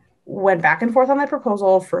 We went back and forth on that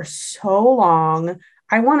proposal for so long.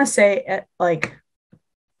 I want to say like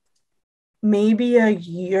maybe a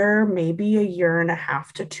year and a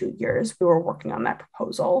half to 2 years we were working on that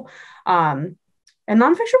proposal. And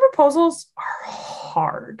nonfiction proposals are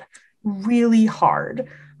hard, really hard.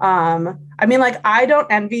 I mean, like, I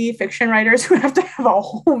don't envy fiction writers who have to have a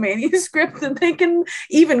whole manuscript that they can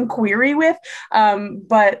even query with.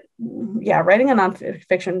 But yeah, writing a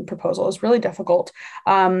nonfiction proposal is really difficult.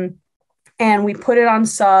 And we put it on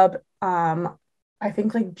sub, I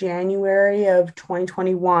think like January of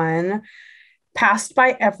 2021, passed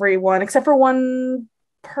by everyone except for one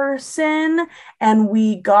person, and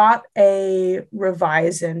we got a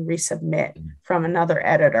revise and resubmit from another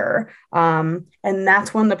editor, and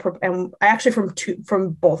that's when and I actually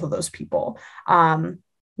from both of those people,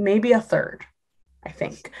 maybe a third, I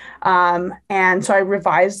think, and so I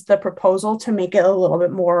revised the proposal to make it a little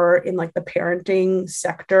bit more in like the parenting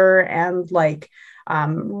sector and like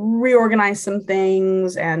reorganize some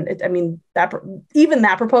things. And I mean, even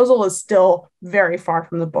that proposal is still very far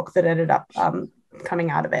from the book that ended up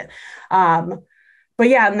coming out of it. But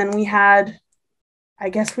yeah, and then we had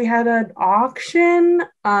an auction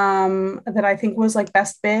that I think was like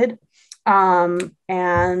best bid,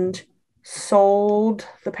 and sold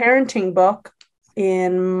the parenting book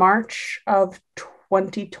in March of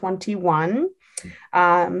 2021.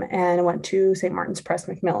 And I went to St. Martin's Press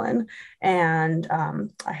Macmillan, and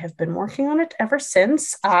I have been working on it ever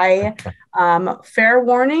since. Fair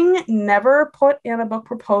warning, never put in a book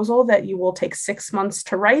proposal that you will take 6 months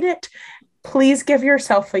to write it. Please give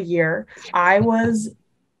yourself a year. I was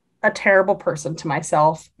a terrible person to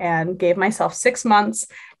myself and gave myself 6 months.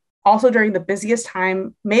 Also during the busiest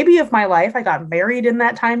time, maybe of my life. I got married in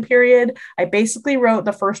that time period. I basically wrote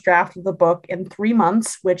the first draft of the book in 3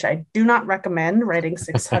 months, which I do not recommend, writing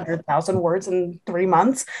 600,000 words in 3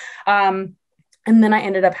 months. And then I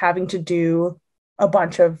ended up having to do a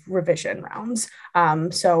bunch of revision rounds.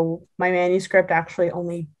 So my manuscript actually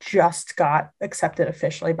only just got accepted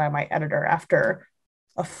officially by my editor after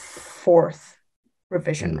a fourth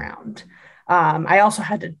revision round. I also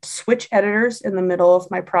had to switch editors in the middle of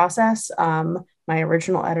my process. My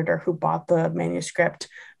original editor who bought the manuscript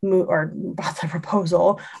bought the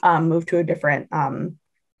proposal, moved to a different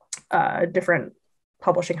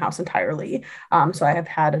publishing house entirely. So I have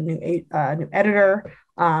had a new editor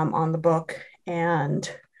on the book, and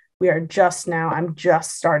I'm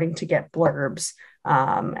just starting to get blurbs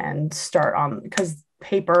and start on, because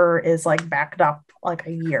paper is like backed up like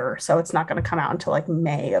a year, so it's not going to come out until like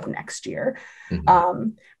May of next year.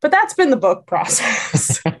 But that's been the book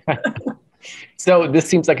process. So this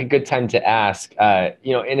seems like a good time to ask, in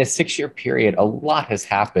a 6-year period, a lot has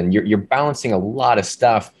happened. You're balancing a lot of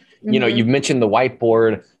stuff. You've mentioned the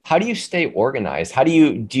whiteboard. How do you stay organized? How do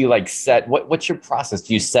you like set, what's your process?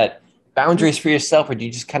 Do you set boundaries for yourself, or do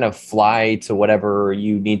you just kind of fly to whatever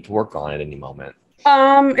you need to work on at any moment?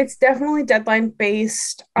 It's definitely deadline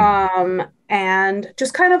based, and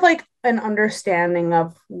just kind of like an understanding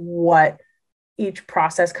of what each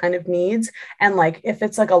process kind of needs, and like if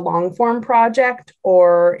it's like a long form project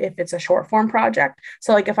or if it's a short form project.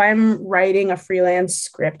 So like if I'm writing a freelance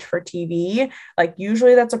script for TV, like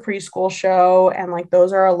usually that's a preschool show, and like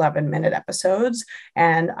those are 11-minute episodes,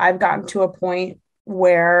 and I've gotten to a point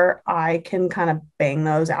where I can kind of bang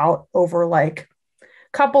those out over like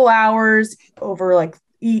couple hours, over like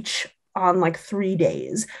each on like 3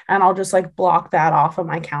 days, and I'll just like block that off of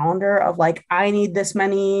my calendar of like, I need this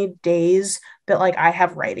many days that like I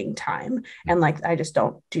have writing time, and like I just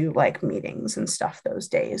don't do like meetings and stuff those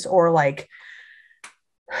days. Or like,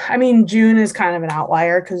 I mean, June is kind of an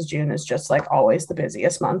outlier because June is just like always the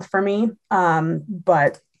busiest month for me,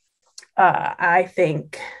 but I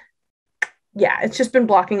think it's just been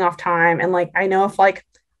blocking off time. And like I know if like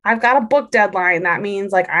I've got a book deadline, that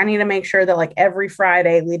means like I need to make sure that like every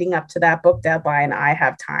Friday leading up to that book deadline, I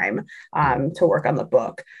have time to work on the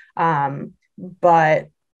book. But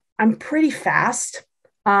I'm pretty fast,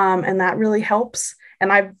 and that really helps.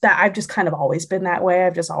 And I've just kind of always been that way.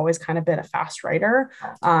 I've just always kind of been a fast writer,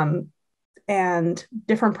 and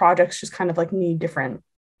different projects just kind of like need different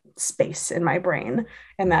space in my brain,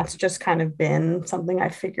 and that's just kind of been something I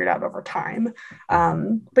figured out over time.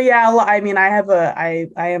 But yeah, I mean, I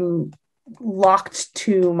am locked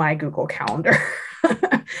to my Google Calendar.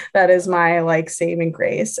 That is my like saving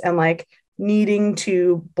grace, and like needing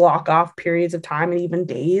to block off periods of time and even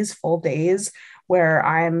days, full days, where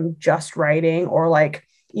I'm just writing, or like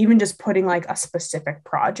even just putting like a specific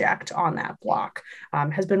project on that block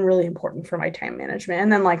has been really important for my time management.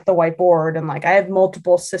 And then like the whiteboard, and like I have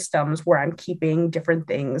multiple systems where I'm keeping different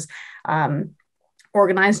things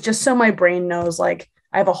organized, just so my brain knows, like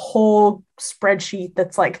I have a whole spreadsheet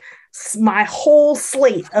that's like my whole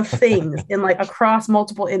slate of things in like across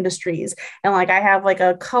multiple industries. And like I have like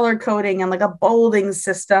a color coding and like a bolding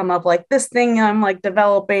system of like, this thing I'm like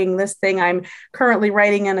developing, this thing I'm currently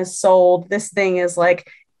writing and is sold, this thing is like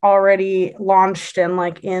already launched and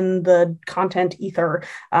like in the content ether.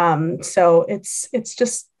 So it's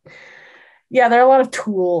just, there are a lot of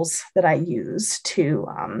tools that I use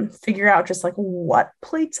to figure out just like what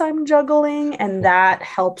plates I'm juggling. And that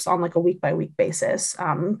helps on like a week by week basis.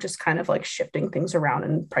 Just kind of like shifting things around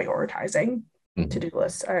and prioritizing. To-do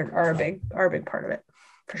lists are a big part of it,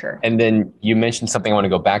 for sure. And then you mentioned something I want to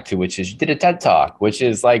go back to, which is you did a TED Talk, which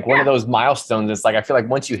is like one of those milestones. It's like, I feel like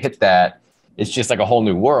once you hit that, it's just like a whole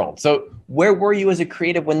new world. So where were you as a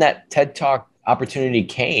creative when that TED Talk opportunity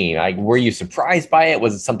came? Like, were you surprised by it?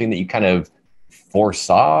 Was it something that you kind of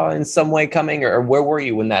foresaw in some way coming, or where were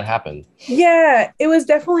you when that happened? Yeah, it was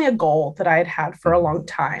definitely a goal that I had had for a long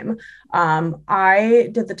time. I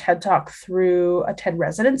did the TED Talk through a TED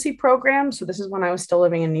residency program. So this is when I was still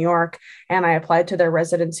living in New York, and I applied to their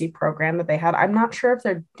residency program that they had. I'm not sure if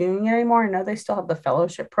they're doing it anymore. I know they still have the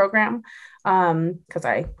fellowship program, because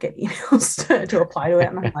I get emails to apply to it,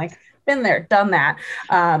 and I'm like, been there, done that.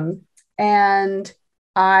 And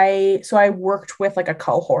I worked with like a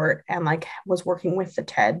cohort, and like was working with the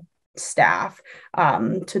TED staff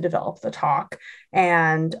to develop the talk.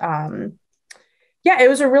 And it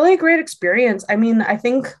was a really great experience. I mean, I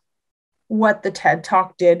think what the TED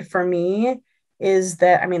Talk did for me is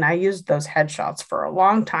that, I mean, I used those headshots for a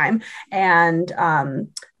long time, and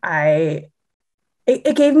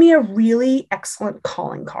it gave me a really excellent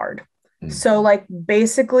calling card. So like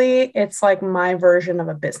basically it's like my version of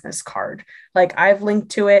a business card. Like I've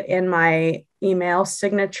linked to it in my email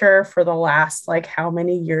signature for the last like how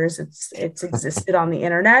many years it's existed on the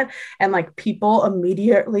internet. And like people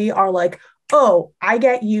immediately are like, oh, I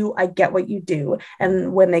get you. I get what you do.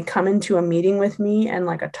 And when they come into a meeting with me and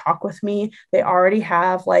like a talk with me, they already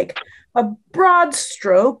have like a broad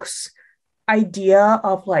strokes idea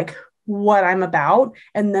of like what I'm about.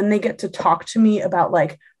 And then they get to talk to me about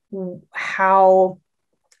like how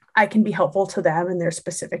I can be helpful to them in their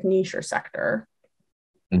specific niche or sector.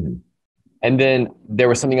 Mm-hmm. And then there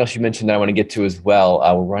was something else you mentioned that I want to get to as well.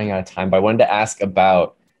 We're running out of time, but I wanted to ask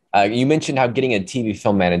about, you mentioned how getting a TV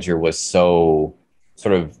film manager was so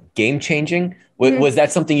sort of game changing. Was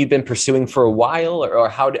that something you've been pursuing for a while, or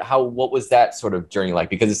what was that sort of journey like?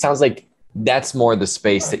 Because it sounds like that's more the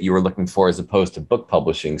space that you were looking for as opposed to book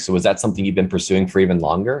publishing. So was that something you've been pursuing for even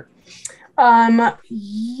longer?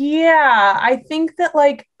 Yeah, I think that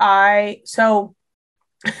like I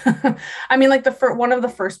mean, like one of the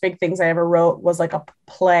first big things I ever wrote was like a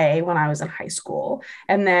play when I was in high school.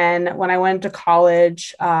 And then when I went to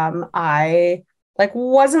college, I like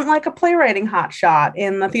wasn't like a playwriting hotshot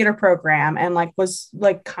in the theater program, and like was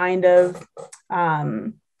like kind of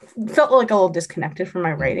felt like a little disconnected from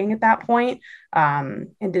my writing at that point,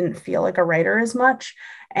 and didn't feel like a writer as much.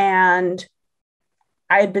 And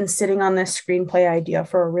I had been sitting on this screenplay idea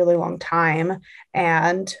for a really long time.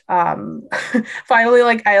 And finally,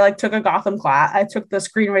 like I like took a Gotham class. I took the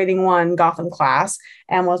screenwriting one Gotham class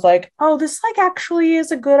and was like, oh, this like actually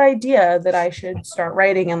is a good idea that I should start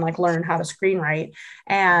writing and like learn how to screenwrite.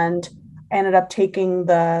 And ended up taking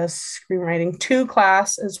the screenwriting 2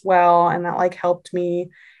 class as well. And that like helped me.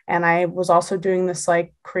 And I was also doing this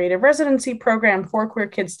like creative residency program for queer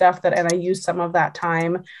kid stuff and I used some of that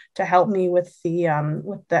time to help me with the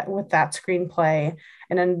with that screenplay,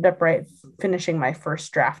 and ended up finishing my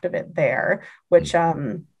first draft of it there, which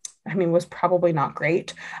I mean, was probably not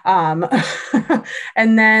great. And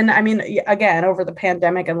then, I mean, again, over the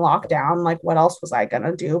pandemic and lockdown, like what else was I going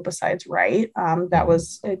to do besides write?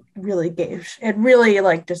 It really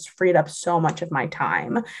like just freed up so much of my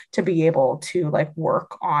time to be able to like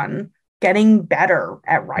work on getting better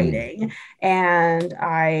at writing. And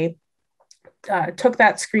I took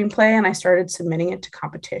that screenplay and I started submitting it to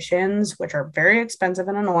competitions, which are very expensive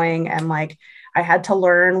and annoying. And like, I had to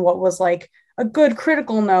learn what was like a good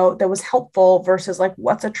critical note that was helpful versus like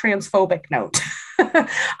what's a transphobic note.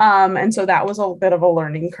 And so that was a bit of a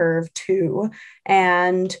learning curve too.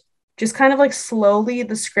 And just kind of like slowly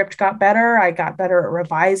the script got better. I got better at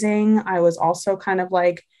revising. I was also kind of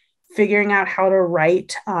like figuring out how to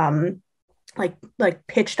write like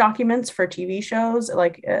pitch documents for TV shows. I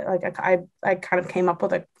kind of came up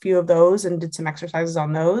with a few of those and did some exercises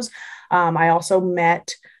on those. I also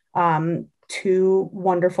met 2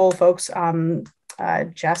 wonderful folks,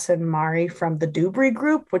 Jess and Mari from the Dubry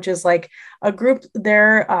group, which is like a group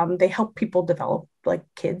there. They help people develop like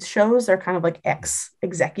kids shows. They're kind of like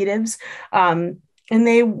ex-executives. And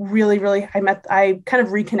they really, I kind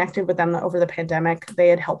of reconnected with them over the pandemic. They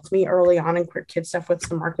had helped me early on in queer kid stuff with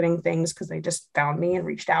some marketing things because they just found me and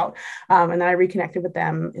reached out. And then I reconnected with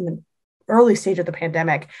them in the early stage of the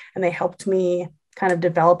pandemic, and they helped me kind of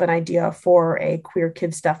develop an idea for a queer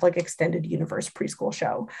kid stuff, like extended universe preschool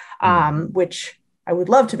show, which I would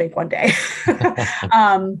love to make one day.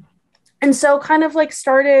 And so kind of like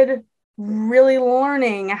started really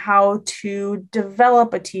learning how to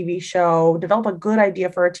develop a TV show, develop a good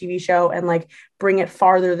idea for a TV show, and like bring it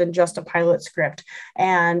farther than just a pilot script,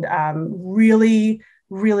 and really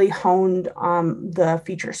honed the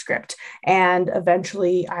feature script. And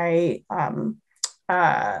eventually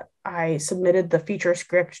I submitted the feature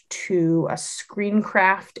script to a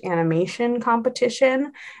screencraft animation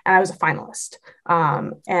competition, and I was a finalist.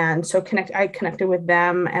 And so I connected with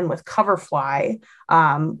them and with Coverfly,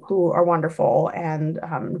 who are wonderful, and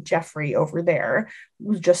Jeffrey over there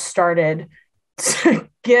just started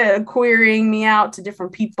querying me out to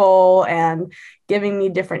different people and giving me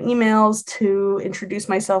different emails to introduce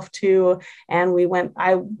myself to. And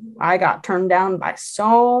I got turned down by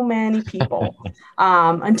so many people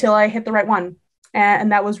until I hit the right one.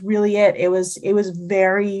 And that was really it. It was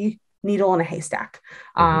very needle in a haystack,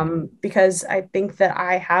 because I think that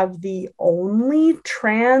I have the only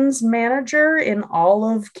trans manager in all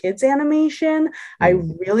of kids animation. I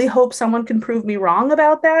really hope someone can prove me wrong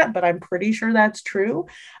about that, but I'm pretty sure that's true.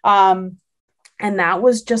 And that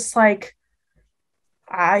was just like,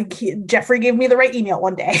 Jeffrey gave me the right email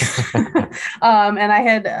one day. And I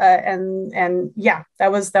had, and yeah,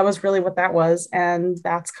 that was really what that was. And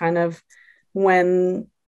that's kind of when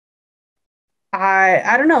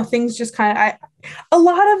I don't know, things just kind of, a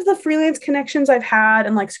lot of the freelance connections I've had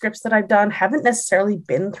and like scripts that I've done haven't necessarily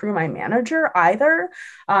been through my manager either.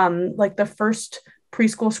 Like the first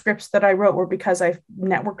preschool scripts that I wrote were because I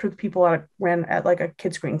networked with people at like a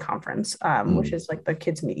Kids Screen conference, which is like the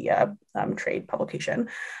kids media trade publication.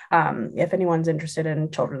 If anyone's interested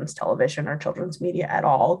in children's television or children's media at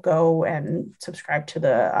all, go and subscribe to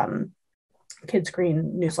the Kid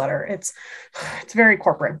Screen newsletter. It's very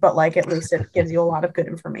corporate, but like at least it gives you a lot of good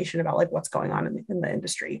information about like what's going on in the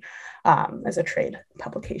industry as a trade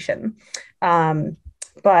publication.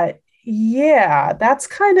 But yeah, that's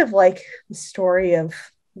kind of like the story of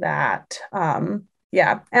that.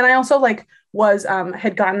 Yeah, and I also like was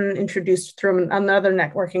had gotten introduced through another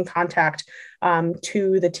networking contact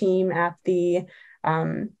to the team at the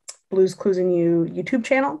Blues Clues and You YouTube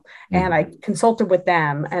channel, and I consulted with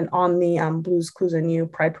them. And on the Blues Clues and You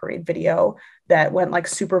Pride Parade video that went like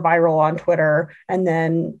super viral on Twitter, and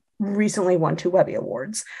then recently won 2 Webby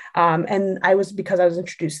Awards. And because I was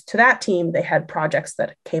introduced to that team, they had projects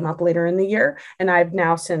that came up later in the year. And I've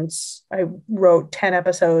now, since I wrote 10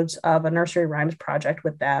 episodes of a nursery rhymes project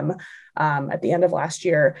with them at the end of last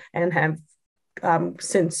year, and have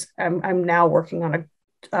since I'm now working on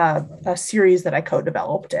a series that I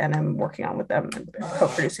co-developed, and I'm working on with them and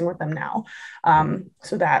co-producing with them now.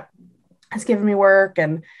 So that has given me work,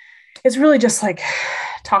 and it's really just like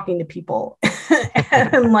talking to people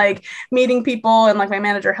and like meeting people, and like my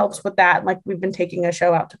manager helps with that. Like we've been taking a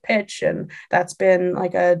show out to pitch, and that's been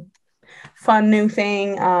like a fun new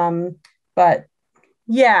thing. But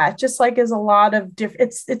yeah, just like is a lot of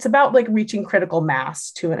different, it's about like reaching critical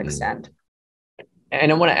mass to an extent. And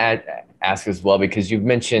I want to ask as well, because you've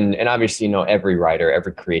mentioned, and obviously, you know, every writer,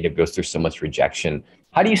 every creative goes through so much rejection.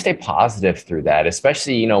 How do you stay positive through that?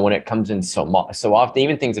 Especially, you know, when it comes in so often,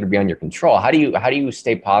 even things that are beyond your control. How do you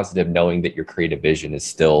stay positive knowing that your creative vision is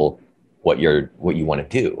still what you want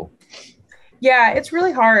to do? Yeah, it's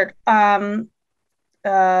really hard.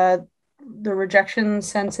 The rejection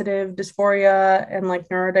sensitive dysphoria and like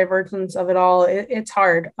neurodivergence of it all, it's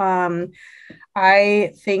hard.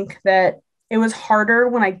 I think that it was harder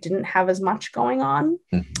when I didn't have as much going on.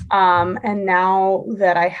 And now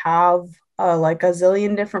that I have like a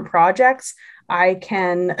zillion different projects, I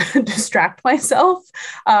can distract myself.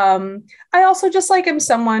 I also just like am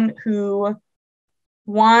someone who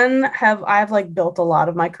I've like built a lot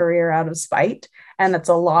of my career out of spite. And it's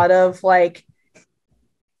a lot of like,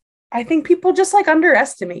 I think people just like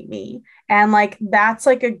underestimate me. And like, that's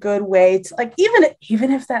like a good way to like,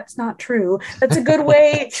 even if that's not true, that's a good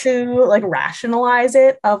way to like rationalize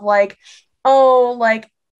it of like, oh, like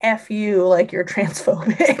F you, like you're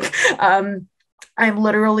transphobic. I'm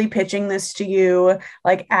literally pitching this to you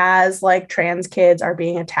like as like trans kids are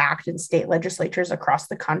being attacked in state legislatures across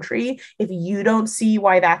the country. If you don't see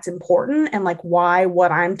why that's important and like why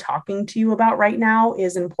what I'm talking to you about right now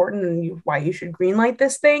is important and why you should greenlight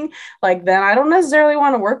this thing, like then I don't necessarily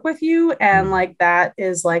want to work with you, and like that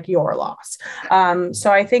is like your loss.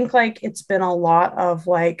 So I think like it's been a lot of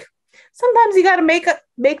like sometimes you got to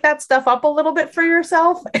make that stuff up a little bit for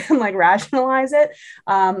yourself and like rationalize it.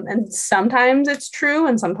 And sometimes it's true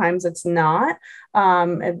and sometimes it's not.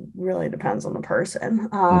 It really depends on the person.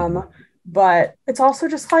 But it's also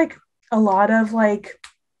just like a lot of like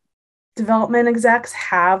development execs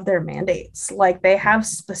have their mandates. Like they have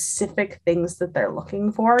specific things that they're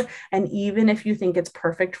looking for. And even if you think it's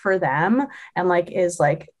perfect for them and like is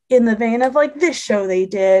like in the vein of like this show they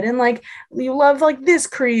did, and like you love like this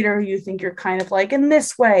creator, you think you're kind of like in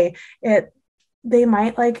this way, they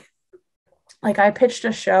might like I pitched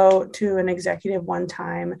a show to an executive one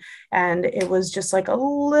time, and it was just like a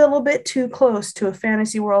little bit too close to a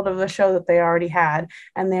fantasy world of the show that they already had.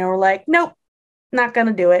 And they were like, nope, not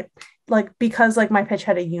gonna do it. Like, because like my pitch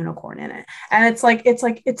had a unicorn in it. And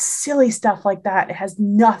it's silly stuff like that. It has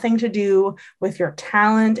nothing to do with your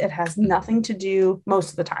talent. It has nothing to do, most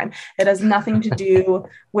of the time, it has nothing to do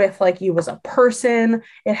with like you as a person.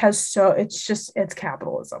 It's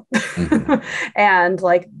capitalism. And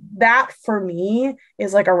like that for me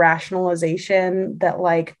is like a rationalization that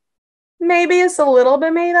like maybe it's a little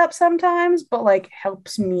bit made up sometimes, but like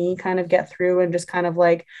helps me kind of get through and just kind of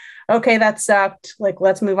like, okay, that sucked. Like,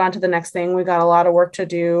 let's move on to the next thing. We got a lot of work to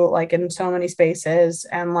do, like in so many spaces.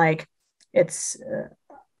 And like, it's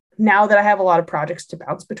now that I have a lot of projects to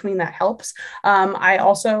bounce between, that helps. I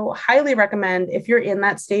also highly recommend, if you're in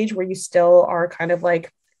that stage where you still are kind of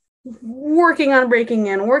like working on breaking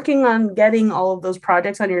in, working on getting all of those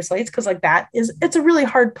projects on your slates, because like it's a really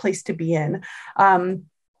hard place to be in. A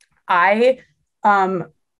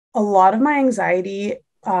lot of my anxiety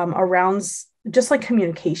around just like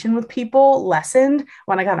communication with people lessened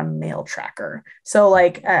when I got a mail tracker. So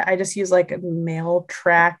like I just use like a mail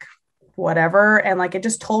track whatever, and like it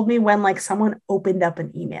just told me when like someone opened up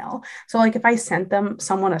an email. So like if I sent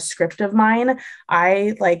someone a script of mine,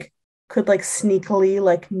 I like could like sneakily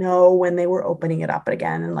like know when they were opening it up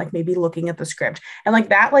again and like maybe looking at the script, and like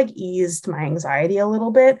that like eased my anxiety a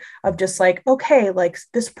little bit of just like, okay, like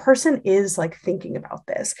this person is like thinking about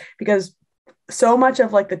this. Because so much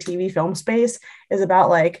of like the TV film space is about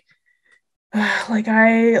like,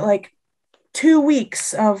 I like 2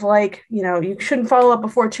 weeks of like, you shouldn't follow up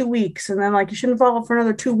before 2 weeks. And then like, you shouldn't follow up for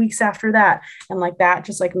another 2 weeks after that. And like, that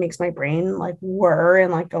just like makes my brain like whir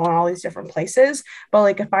and like go in all these different places. But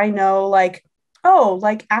like, if I know like, oh,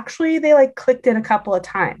 like actually they like clicked it a couple of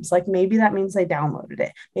times, like maybe that means they downloaded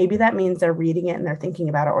it. Maybe that means they're reading it and they're thinking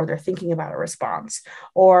about it, or they're thinking about a response.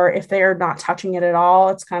 Or if they're not touching it at all,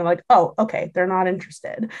 it's kind of like, oh, okay, they're not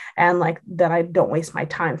interested. And like, then I don't waste my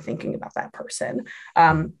time thinking about that person.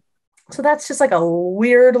 So that's just like a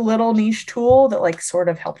weird little niche tool that like sort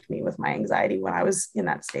of helped me with my anxiety when I was in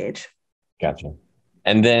that stage. Gotcha.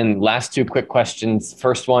 And then last two quick questions.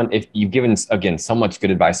 First one, if you've given, again, so much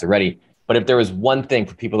good advice already, but if there was one thing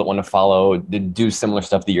for people that want to follow, to do similar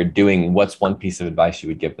stuff that you're doing, what's one piece of advice you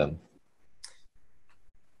would give them?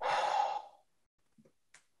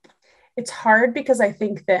 It's hard because I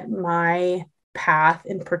think that my path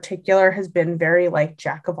in particular has been very like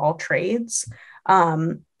jack of all trades,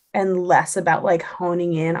 and less about like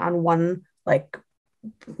honing in on one like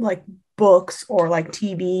books or like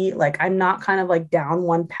TV. Like I'm not kind of like down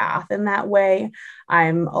one path in that way.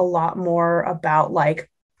 I'm a lot more about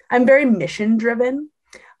like, I'm very mission driven.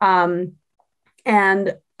 And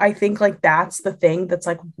I think like that's the thing that's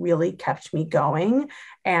like really kept me going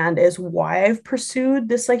and is why I've pursued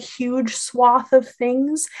this like huge swath of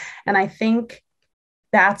things. And I think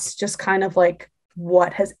that's just kind of like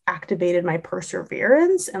what has activated my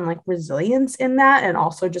perseverance and like resilience in that, and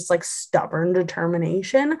also just like stubborn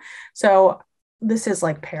determination. So this is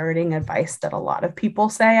like parroting advice that a lot of people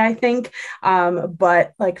say, I think.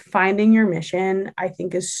 But like finding your mission, I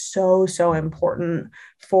think is so, so important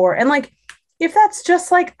and like, if that's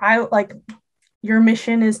just like, your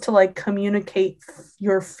mission is to like communicate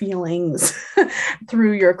your feelings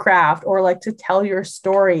through your craft, or like to tell your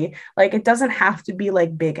story. Like it doesn't have to be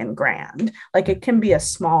like big and grand. Like it can be a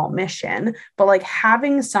small mission, but like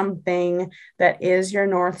having something that is your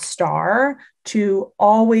North Star to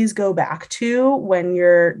always go back to when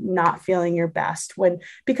you're not feeling your best.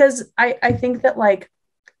 Because I think that like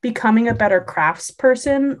becoming a better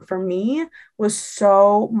craftsperson for me was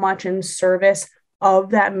so much in service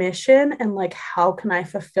of that mission, and like how can I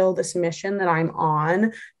fulfill this mission that I'm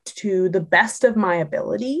on to the best of my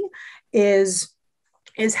ability is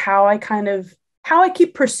how I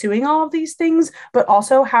keep pursuing all of these things, but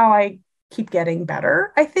also how I keep getting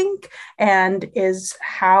better, I think, and is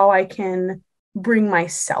how I can bring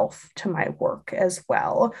myself to my work as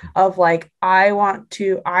well. Of like, I want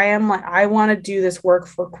to do this work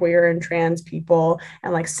for queer and trans people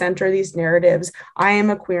and like center these narratives. I am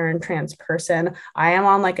a queer and trans person. I am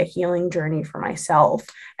on like a healing journey for myself,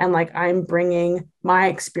 and like I'm bringing my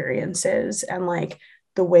experiences and like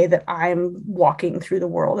the way that I'm walking through the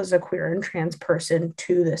world as a queer and trans person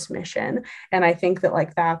to this mission. And I think that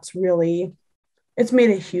like it's made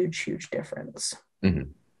a huge, huge difference.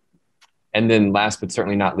 Mm-hmm. And then last but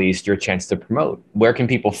certainly not least, your chance to promote. Where can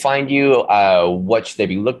people find you? What should they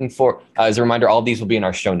be looking for? As a reminder, all of these will be in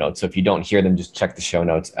our show notes. So if you don't hear them, just check the show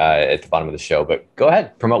notes at the bottom of the show. But go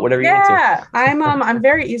ahead, promote whatever you need to. Yeah, I'm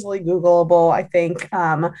very easily Googleable, I think.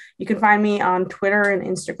 You can find me on Twitter and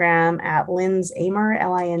Instagram at Lindz Amer,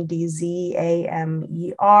 LINDZAMER.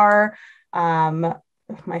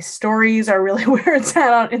 My stories are really where it's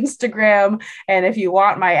at on Instagram. And if you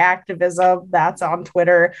want my activism, that's on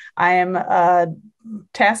Twitter. I am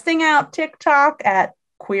testing out TikTok at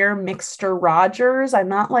Queer Mixter Rogers. I'm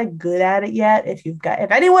not like good at it yet.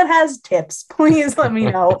 If anyone has tips, please let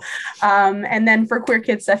me know. And then for Queer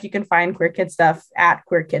Kid Stuff, you can find Queer Kid Stuff at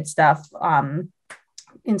Queer Kid Stuff.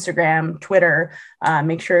 Instagram, Twitter.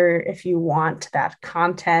 Make sure if you want that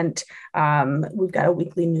content, we've got a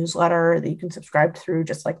weekly newsletter that you can subscribe through,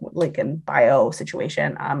 just like link in bio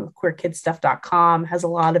situation. Queerkidstuff.com has a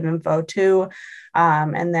lot of info too.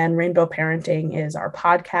 And then Rainbow Parenting is our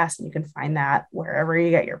podcast, and you can find that wherever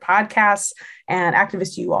you get your podcasts. And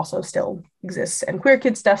Activist U also still exists, and Queer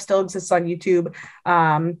Kid Stuff still exists on YouTube.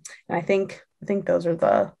 And I think those are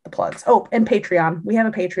the plugs. Oh, and Patreon. We have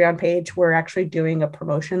a Patreon page. We're actually doing a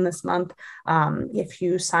promotion this month. If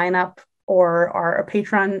you sign up or are a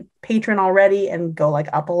patron already and go like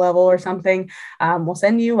up a level or something, we'll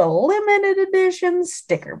send you a limited edition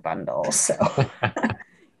sticker bundle. So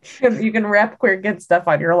you can rep Queer Kid Stuff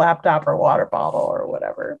on your laptop or water bottle or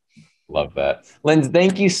whatever. Love that. Lindz,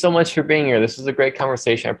 thank you so much for being here. This was a great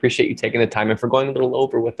conversation. I appreciate you taking the time and for going a little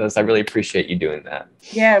over with us. I really appreciate you doing that.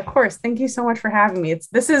 Yeah, of course. Thank you so much for having me.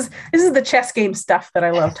 This is the chess game stuff that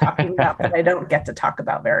I love talking about that I don't get to talk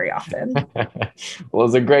about very often. Well, it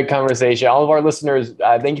was a great conversation. All of our listeners,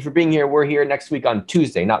 thank you for being here. We're here next week on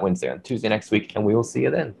Tuesday, not Wednesday, on Tuesday next week, and we will see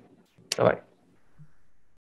you then. Bye-bye.